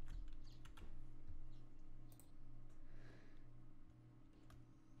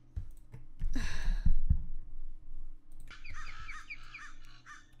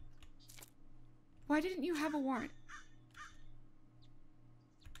 Why didn't you have a warrant?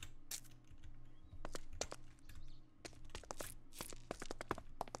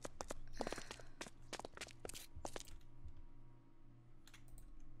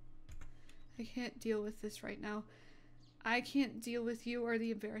 I can't deal with this right now. I can't deal with you or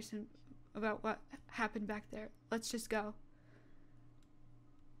the embarrassment about what happened back there. Let's just go.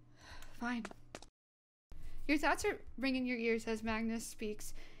 Fine. Your thoughts are ringing your ears as Magnus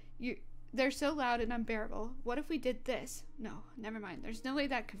speaks. They're so loud and unbearable. What if we did this? No, never mind. There's no way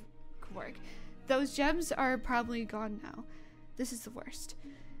that could work. Those gems are probably gone now. This is the worst.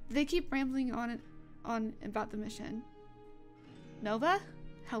 They keep rambling on about the mission. Nova?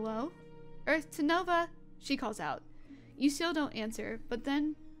 Hello? Earth to Nova, she calls out. You still don't answer, but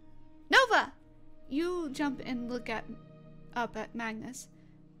then... Nova! You jump and look up at Magnus.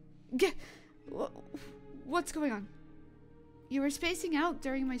 What's going on? You were spacing out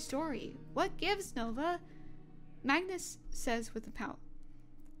during my story. What gives, Nova? Magnus says with a pout.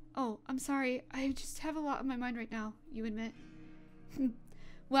 Oh, I'm sorry. I just have a lot on my mind right now, you admit.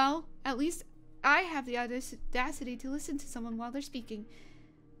 Well, at least I have the audacity to listen to someone while they're speaking.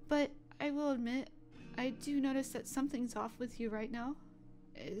 But I will admit, I do notice that something's off with you right now.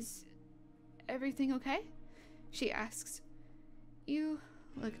 Is everything okay? She asks. You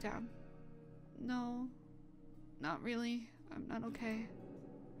look down. No, not really. I'm not okay.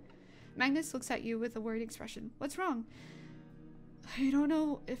 Magnus looks at you with a worried expression. What's wrong? I don't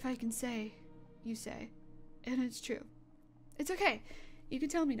know if I can say, you say. And it's true. It's okay. You can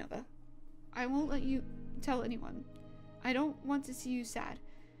tell me, Nova. I won't let you tell anyone. I don't want to see you sad.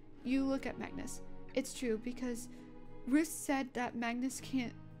 You look at Magnus. It's true, because Ruth said that Magnus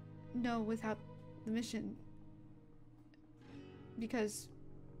can't know without the mission. Because,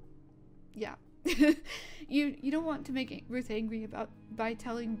 yeah. You don't want to make Ruth angry by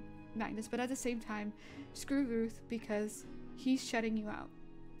telling Magnus, but at the same time, screw Ruth because he's shutting you out.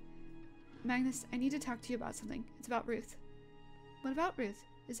 Magnus, I need to talk to you about something. It's about Ruth. What about Ruth?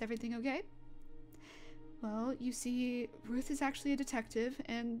 Is everything okay? Well, you see, Ruth is actually a detective,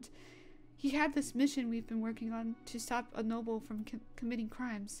 and he had this mission we've been working on to stop a noble from committing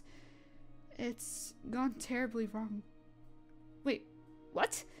crimes. It's gone terribly wrong.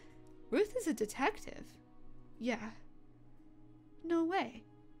 What? Ruth is a detective? Yeah. No way.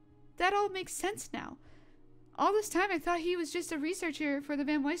 That all makes sense now. All this time I thought he was just a researcher for the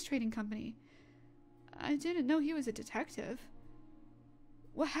VanWeiss trading company. I didn't know he was a detective.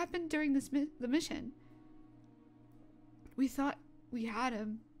 What happened during the mission? We thought we had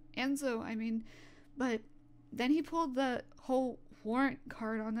him. Enzo, I mean. But then he pulled the whole warrant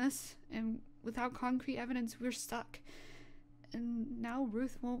card on us, and without concrete evidence, we're stuck. And now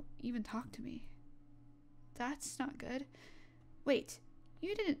Ruth won't even talk to me. That's not good. Wait,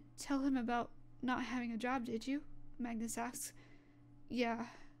 you didn't tell him about not having a job, did you? Magnus asks. Yeah,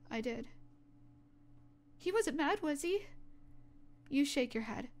 I did. He wasn't mad, was he? You shake your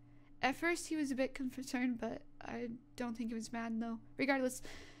head. At first he was a bit concerned, but I don't think he was mad, no. Regardless,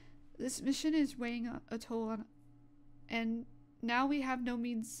 this mission is weighing a toll on, and now we have no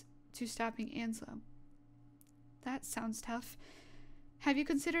means to stopping Anslow. That sounds tough. Have you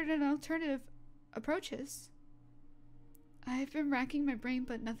considered an alternative approaches? I've been racking my brain,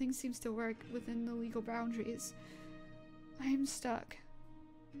 but nothing seems to work within the legal boundaries. I'm stuck.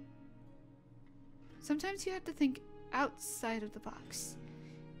 Sometimes you have to think outside of the box.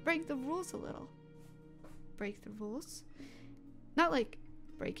 Break the rules a little. Break the rules? Not like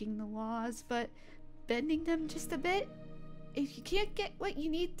breaking the laws, but bending them just a bit. If you can't get what you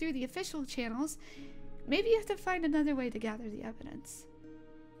need through the official channels, maybe you have to find another way to gather the evidence.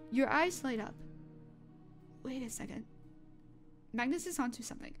 Your eyes light up. Wait a second. Magnus is onto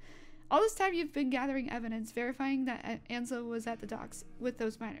something. All this time you've been gathering evidence, verifying that Anslow was at the docks with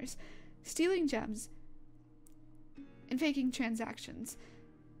those miners, stealing gems, and faking transactions.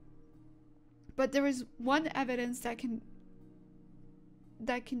 But there is one evidence that can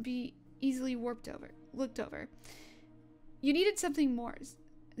be easily looked over. You needed something more.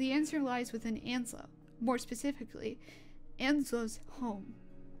 The answer lies within Anslow. More specifically, Anslow's home.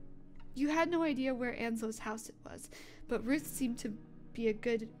 You had no idea where Anslow's house it was, but Ruth seemed to be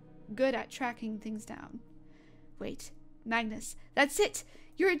good at tracking things down. Wait, Magnus, that's it!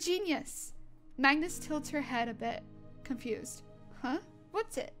 You're a genius! Magnus tilts her head a bit, confused. Huh?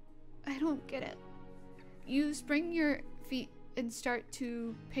 What's it? I don't get it. You spring your feet and start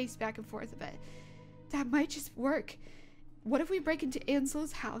to pace back and forth a bit. That might just work. What if we break into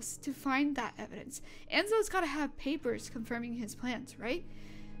Anslow's house to find that evidence? Anslow's gotta have papers confirming his plans, right?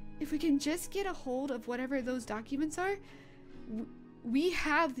 If we can just get a hold of whatever those documents are, we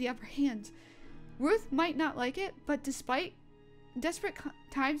have the upper hand. Ruth might not like it, but despite desperate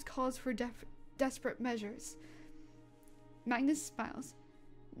times calls for desperate measures. Magnus smiles.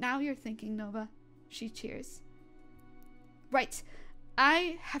 Now you're thinking, Nova. She cheers. Right.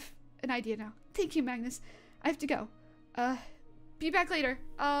 I have an idea now. Thank you, Magnus. I have to go. Be back later.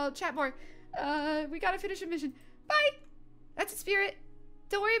 I'll chat more. We gotta finish a mission. Bye! That's the spirit.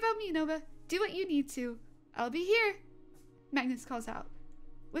 Don't worry about me, Nova. Do what you need to. I'll be here. Magnus calls out.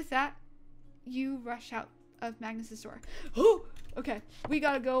 With that, you rush out of Magnus's door. Oh! Okay, we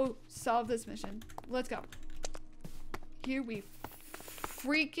gotta go solve this mission. Let's go. Here we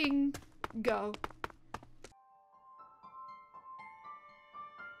freaking go.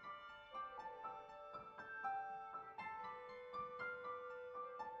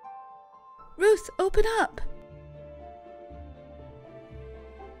 Ruth, open up!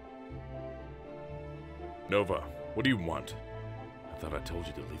 Nova, what do you want? I thought I told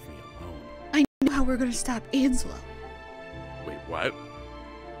you to leave me alone. I know how we're gonna stop Anslow. Wait, what?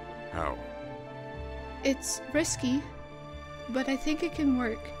 How? It's risky, but I think it can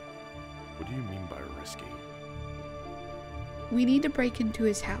work. What do you mean by risky? We need to break into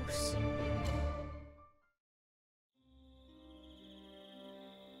his house.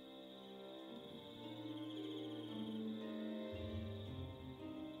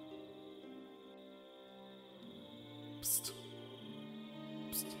 Psst.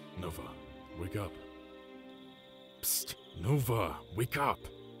 Psst. Nova, wake up. Psst. Nova, wake up.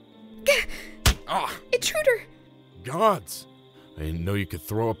 Ah! Intruder! Gods! I didn't know you could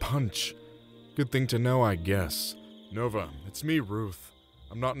throw a punch. Good thing to know, I guess. Nova, it's me, Ruth.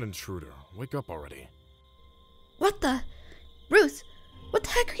 I'm not an intruder. Wake up already. What the? Ruth, what the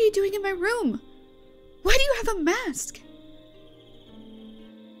heck are you doing in my room? Why do you have a mask?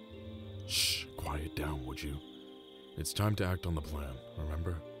 Shh, quiet down, would you? It's time to act on the plan,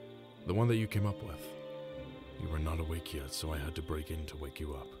 remember? The one that you came up with. You were not awake yet, so I had to break in to wake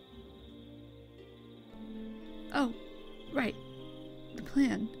you up. Oh, right. The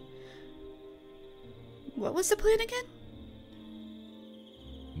plan. What was the plan again?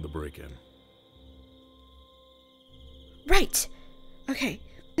 The break-in. Right! Okay,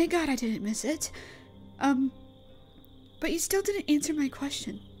 thank God I didn't miss it. But you still didn't answer my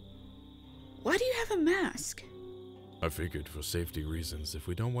question. Why do you have a mask? I figured for safety reasons, if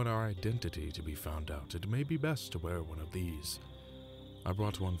we don't want our identity to be found out, it may be best to wear one of these. I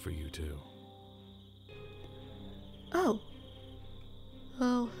brought one for you too. Oh.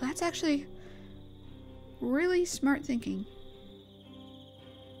 Well, that's actually really smart thinking.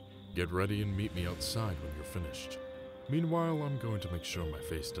 Get ready and meet me outside when you're finished. Meanwhile, I'm going to make sure my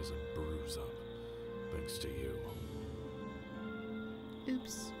face doesn't bruise up, thanks to you.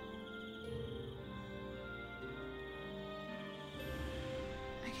 Oops.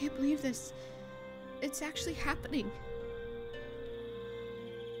 I can't believe this. It's actually happening.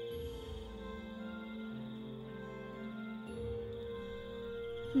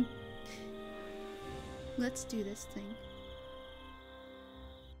 Let's do this thing.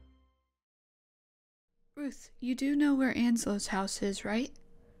 Ruth, you do know where Anslow's house is, right?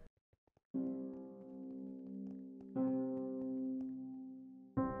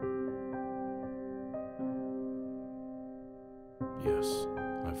 Yes,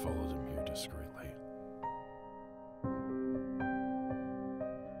 I followed him here discreetly.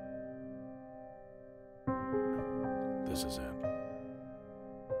 This is it.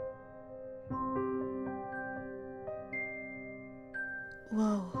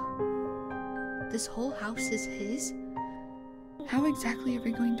 Whoa. This whole house is his? How exactly are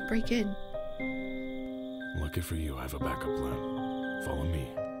we going to break in? Lucky for you, I have a backup plan. Follow me.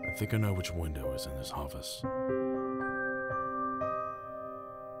 I think I know which window is in this office.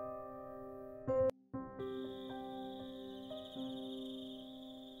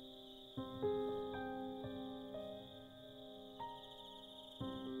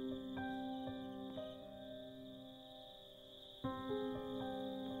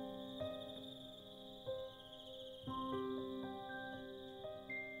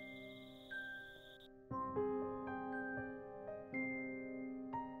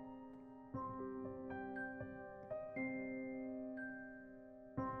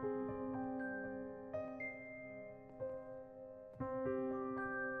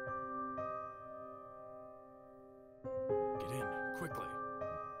 Get in, quickly.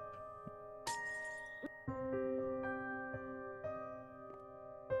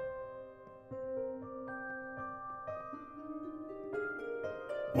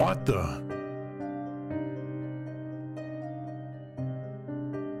 What the?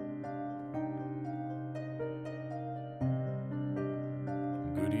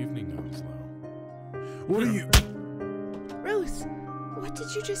 Good evening, Onslow. What are you? Ruth, what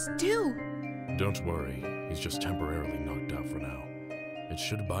did you just do? Don't worry, he's just temporarily knocked out for now. It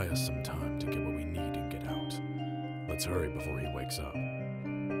should buy us some time to get what we need and get out. Let's hurry before he wakes up.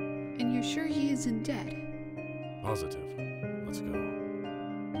 And you're sure he isn't dead? Positive. Let's go.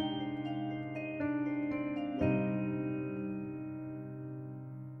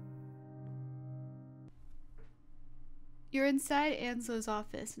 You're inside Anslow's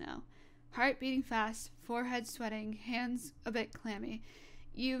office now. Heart beating fast, forehead sweating, hands a bit clammy.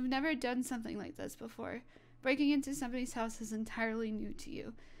 You've never done something like this before. Breaking into somebody's house is entirely new to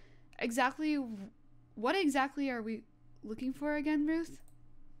you. What exactly are we looking for again, Ruth?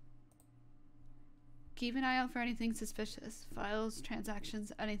 Keep an eye out for anything suspicious. Files,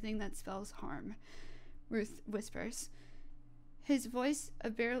 transactions, anything that spells harm. Ruth whispers. His voice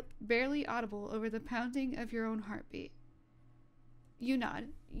barely audible over the pounding of your own heartbeat. You nod,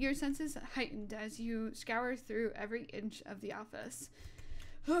 your senses heightened as you scour through every inch of the office.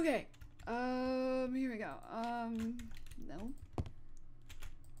 Okay, here we go. No.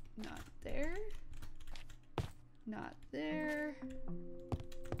 Not there. Not there.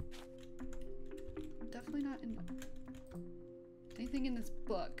 Definitely not in anything in this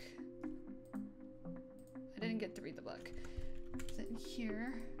book. I didn't get to read the book. Is it in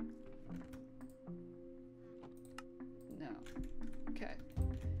here? No. Okay.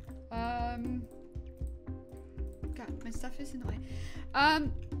 God, my stuff is in the way.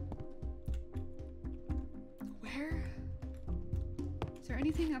 Where? Is there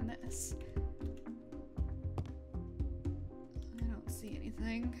anything on this? I don't see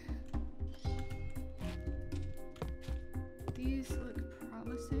anything. These look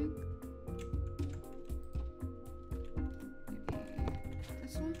promising. Maybe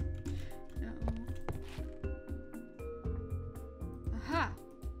this one? No. Aha!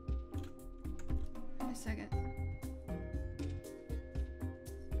 Wait a second.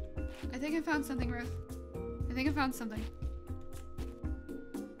 I think I found something, Ruth. I think I found something.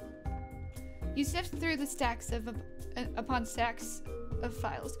 You sift through the stacks upon stacks of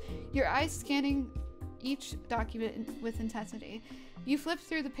files, your eyes scanning each document with intensity. You flip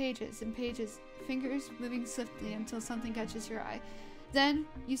through the pages and pages, fingers moving swiftly until something catches your eye. Then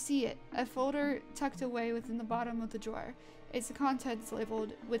you see it, a folder tucked away within the bottom of the drawer. It's the contents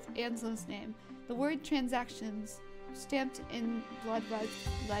labeled with Anslow's name. The word transactions stamped in blood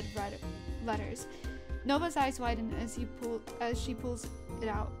red letters. Nova's eyes widen as she pulls it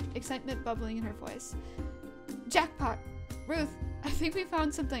out, excitement bubbling in her voice. Jackpot! Ruth, I think we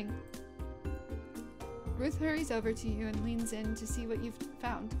found something. Ruth hurries over to you and leans in to see what you've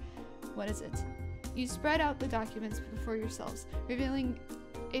found. What is it? You spread out the documents before yourselves, revealing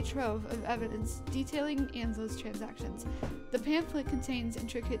a trove of evidence detailing Anslow's transactions. The pamphlet contains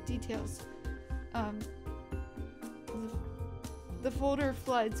intricate details. The folder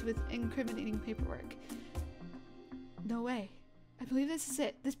floods with incriminating paperwork. No way. I believe this is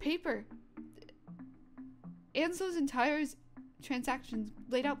it. This paper. Anslow's entire transactions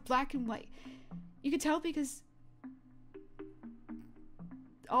laid out black and white. You could tell because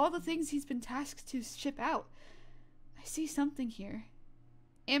all the things he's been tasked to ship out. I see something here.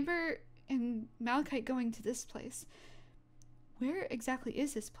 Amber and Malachite going to this place. Where exactly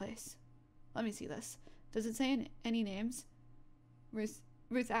is this place? Let me see this. Does it say any names? Ruth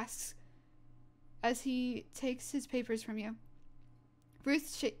asks as he takes his papers from you.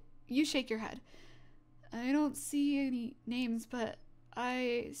 Ruth, you shake your head. I don't see any names, but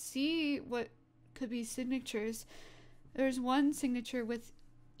I see what could be signatures. There's one signature with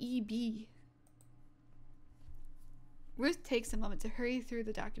EB. Ruth takes a moment to hurry through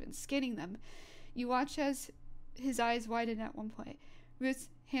the documents, scanning them. You watch as his eyes widen at one point. Ruth's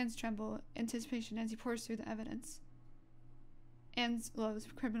hands tremble, anticipation as he pours through the evidence. Anslow's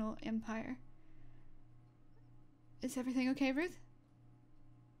criminal empire. Is everything okay, Ruth?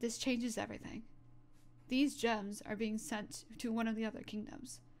 This changes everything. These gems are being sent to one of the other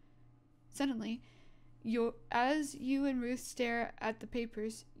kingdoms. Suddenly, as you and Ruth stare at the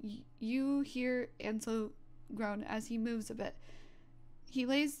papers, you hear Anslow groan as he moves a bit. He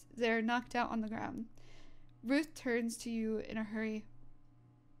lays there knocked out on the ground. Ruth turns to you in a hurry.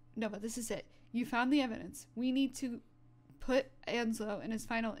 Nova, this is it. You found the evidence. We need to put Anslow in his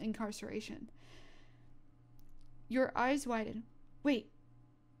final incarceration. Your eyes widen. Wait,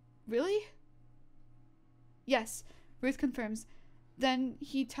 really? Yes, Ruth confirms. Then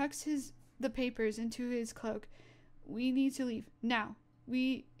he tucks the papers into his cloak. We need to leave now.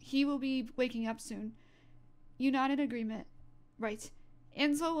 He will be waking up soon. You nod in agreement. Right.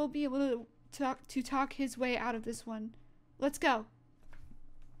 Anslow will be able to talk his way out of this one. Let's go.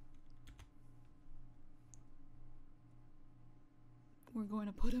 We're going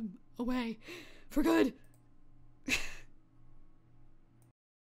to put him away for good.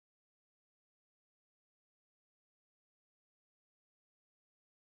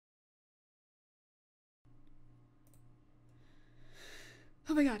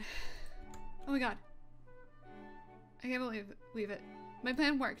 Oh my god. Oh my god. I can't believe it. My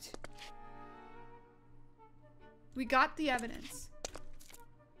plan worked. We got the evidence.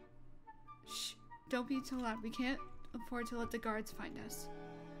 Shh. Don't be too loud. We can't afford to let the guards find us.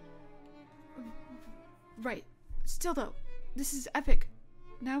 Right. Still though, this is epic.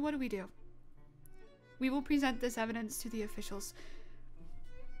 Now what do? We will present this evidence to the officials.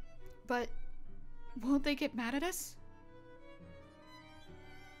 But won't they get mad at us?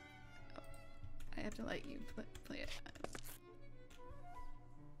 I have to let you play it.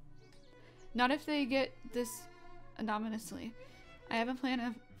 Not if they get this anonymously. I have a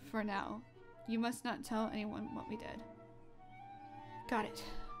plan for now. You must not tell anyone what we did. Got it.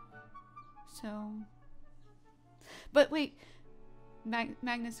 So... But wait.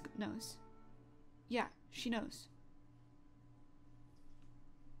 Magnus knows. Yeah, she knows.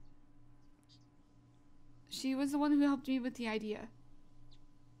 She was the one who helped me with the idea.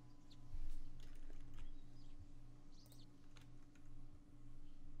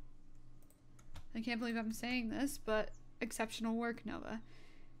 I can't believe I'm saying this, but exceptional work, Nova.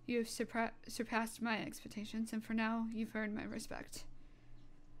 You have surpassed my expectations, and for now, you've earned my respect.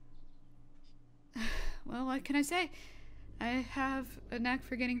 Well, what can I say? I have a knack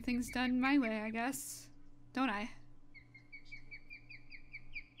for getting things done my way, I guess. Don't I?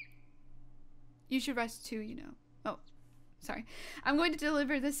 You should rest too, you know. Oh, sorry. I'm going to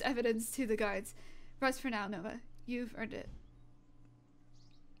deliver this evidence to the guards. Rest for now, Nova. You've earned it.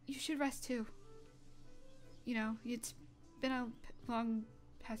 You should rest too. You know, it's been a long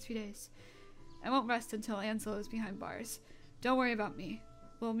past few days. I won't rest until Anslow is behind bars. Don't worry about me.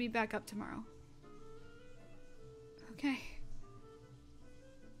 We'll meet back up tomorrow. Okay.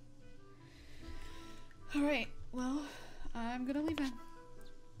 Alright, well, I'm gonna leave then.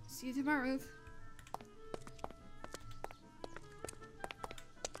 See you tomorrow, Ruth.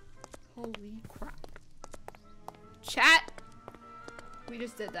 Holy crap. Chat! We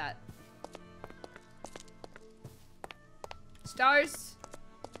just did that. Stars.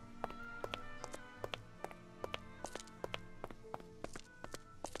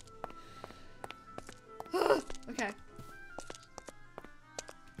 Okay.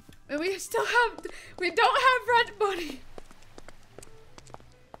 And we don't have rent money.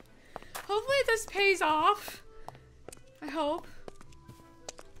 Hopefully this pays off. I hope.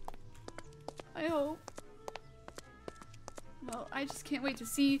 Well, I just can't wait to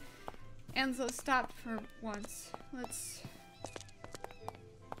see Enzo stop for once. Let's...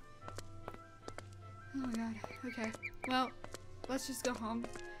 Oh my god. Okay. Well, let's just go home.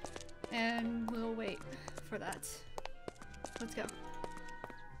 And we'll wait for that. Let's go.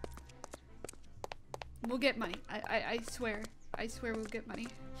 We'll get money. I swear. I swear we'll get money.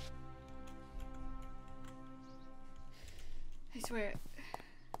 I swear it.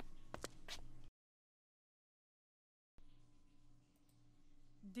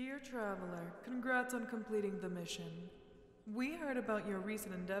 Dear traveler, congrats on completing the mission. We heard about your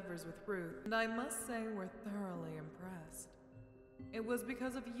recent endeavors with Ruth, and I must say we're thoroughly impressed. It was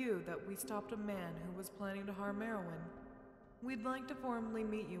because of you that we stopped a man who was planning to harm Erwin. We'd like to formally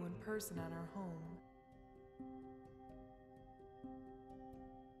meet you in person at our home.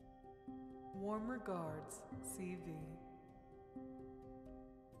 Warm regards, CV.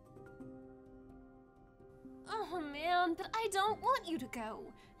 Oh man, but I don't want you to go.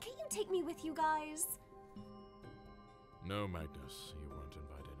 Can't you take me with you guys? No, Magnus, you weren't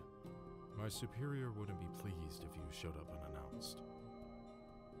invited. My superior wouldn't be pleased if you showed up unannounced.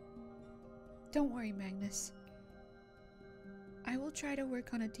 Don't worry, Magnus. I will try to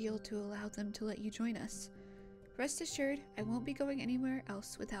work on a deal to allow them to let you join us. Rest assured, I won't be going anywhere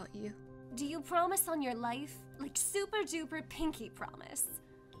else without you. Do you promise on your life? Like super duper pinky promise?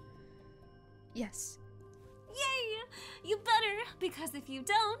 Yes. Yay! You better, because if you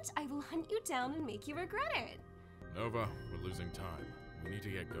don't, I will hunt you down and make you regret it. Nova, we're losing time. We need to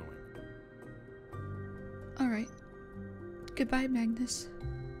get going. Alright. Goodbye, Magnus.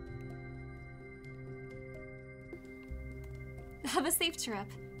 Have a safe trip.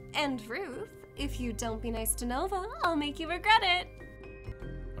 And Ruth, if you don't be nice to Nova, I'll make you regret it.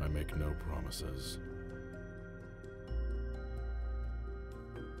 I make no promises.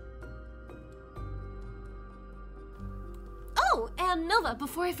 Oh, and Nova,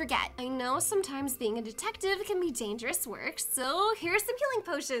 before I forget, I know sometimes being a detective can be dangerous work, so here's some healing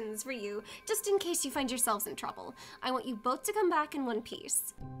potions for you, just in case you find yourselves in trouble. I want you both to come back in one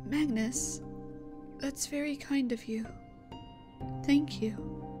piece. Magnus, that's very kind of you. Thank you.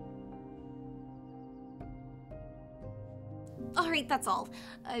 Alright, that's all.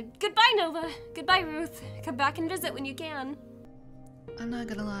 Goodbye, Nova. Goodbye, Ruth. Come back and visit when you can. I'm not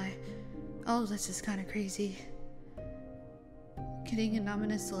gonna lie. All of this is kind of crazy. Getting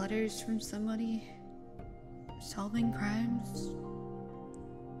anonymous letters from somebody. Solving crimes.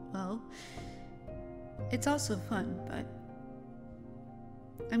 Well, it's also fun, but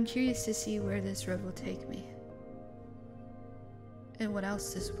I'm curious to see where this road will take me. And what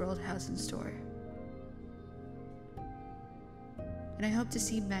else this world has in store. And I hope to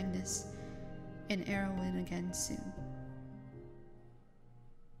see Magnus and Erwin again soon.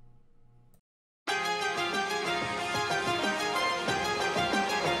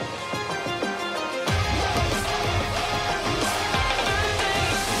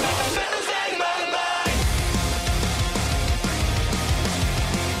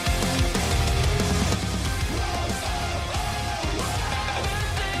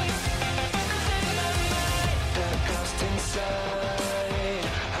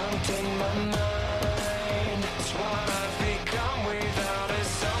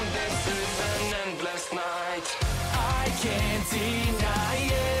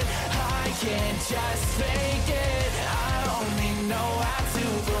 Just say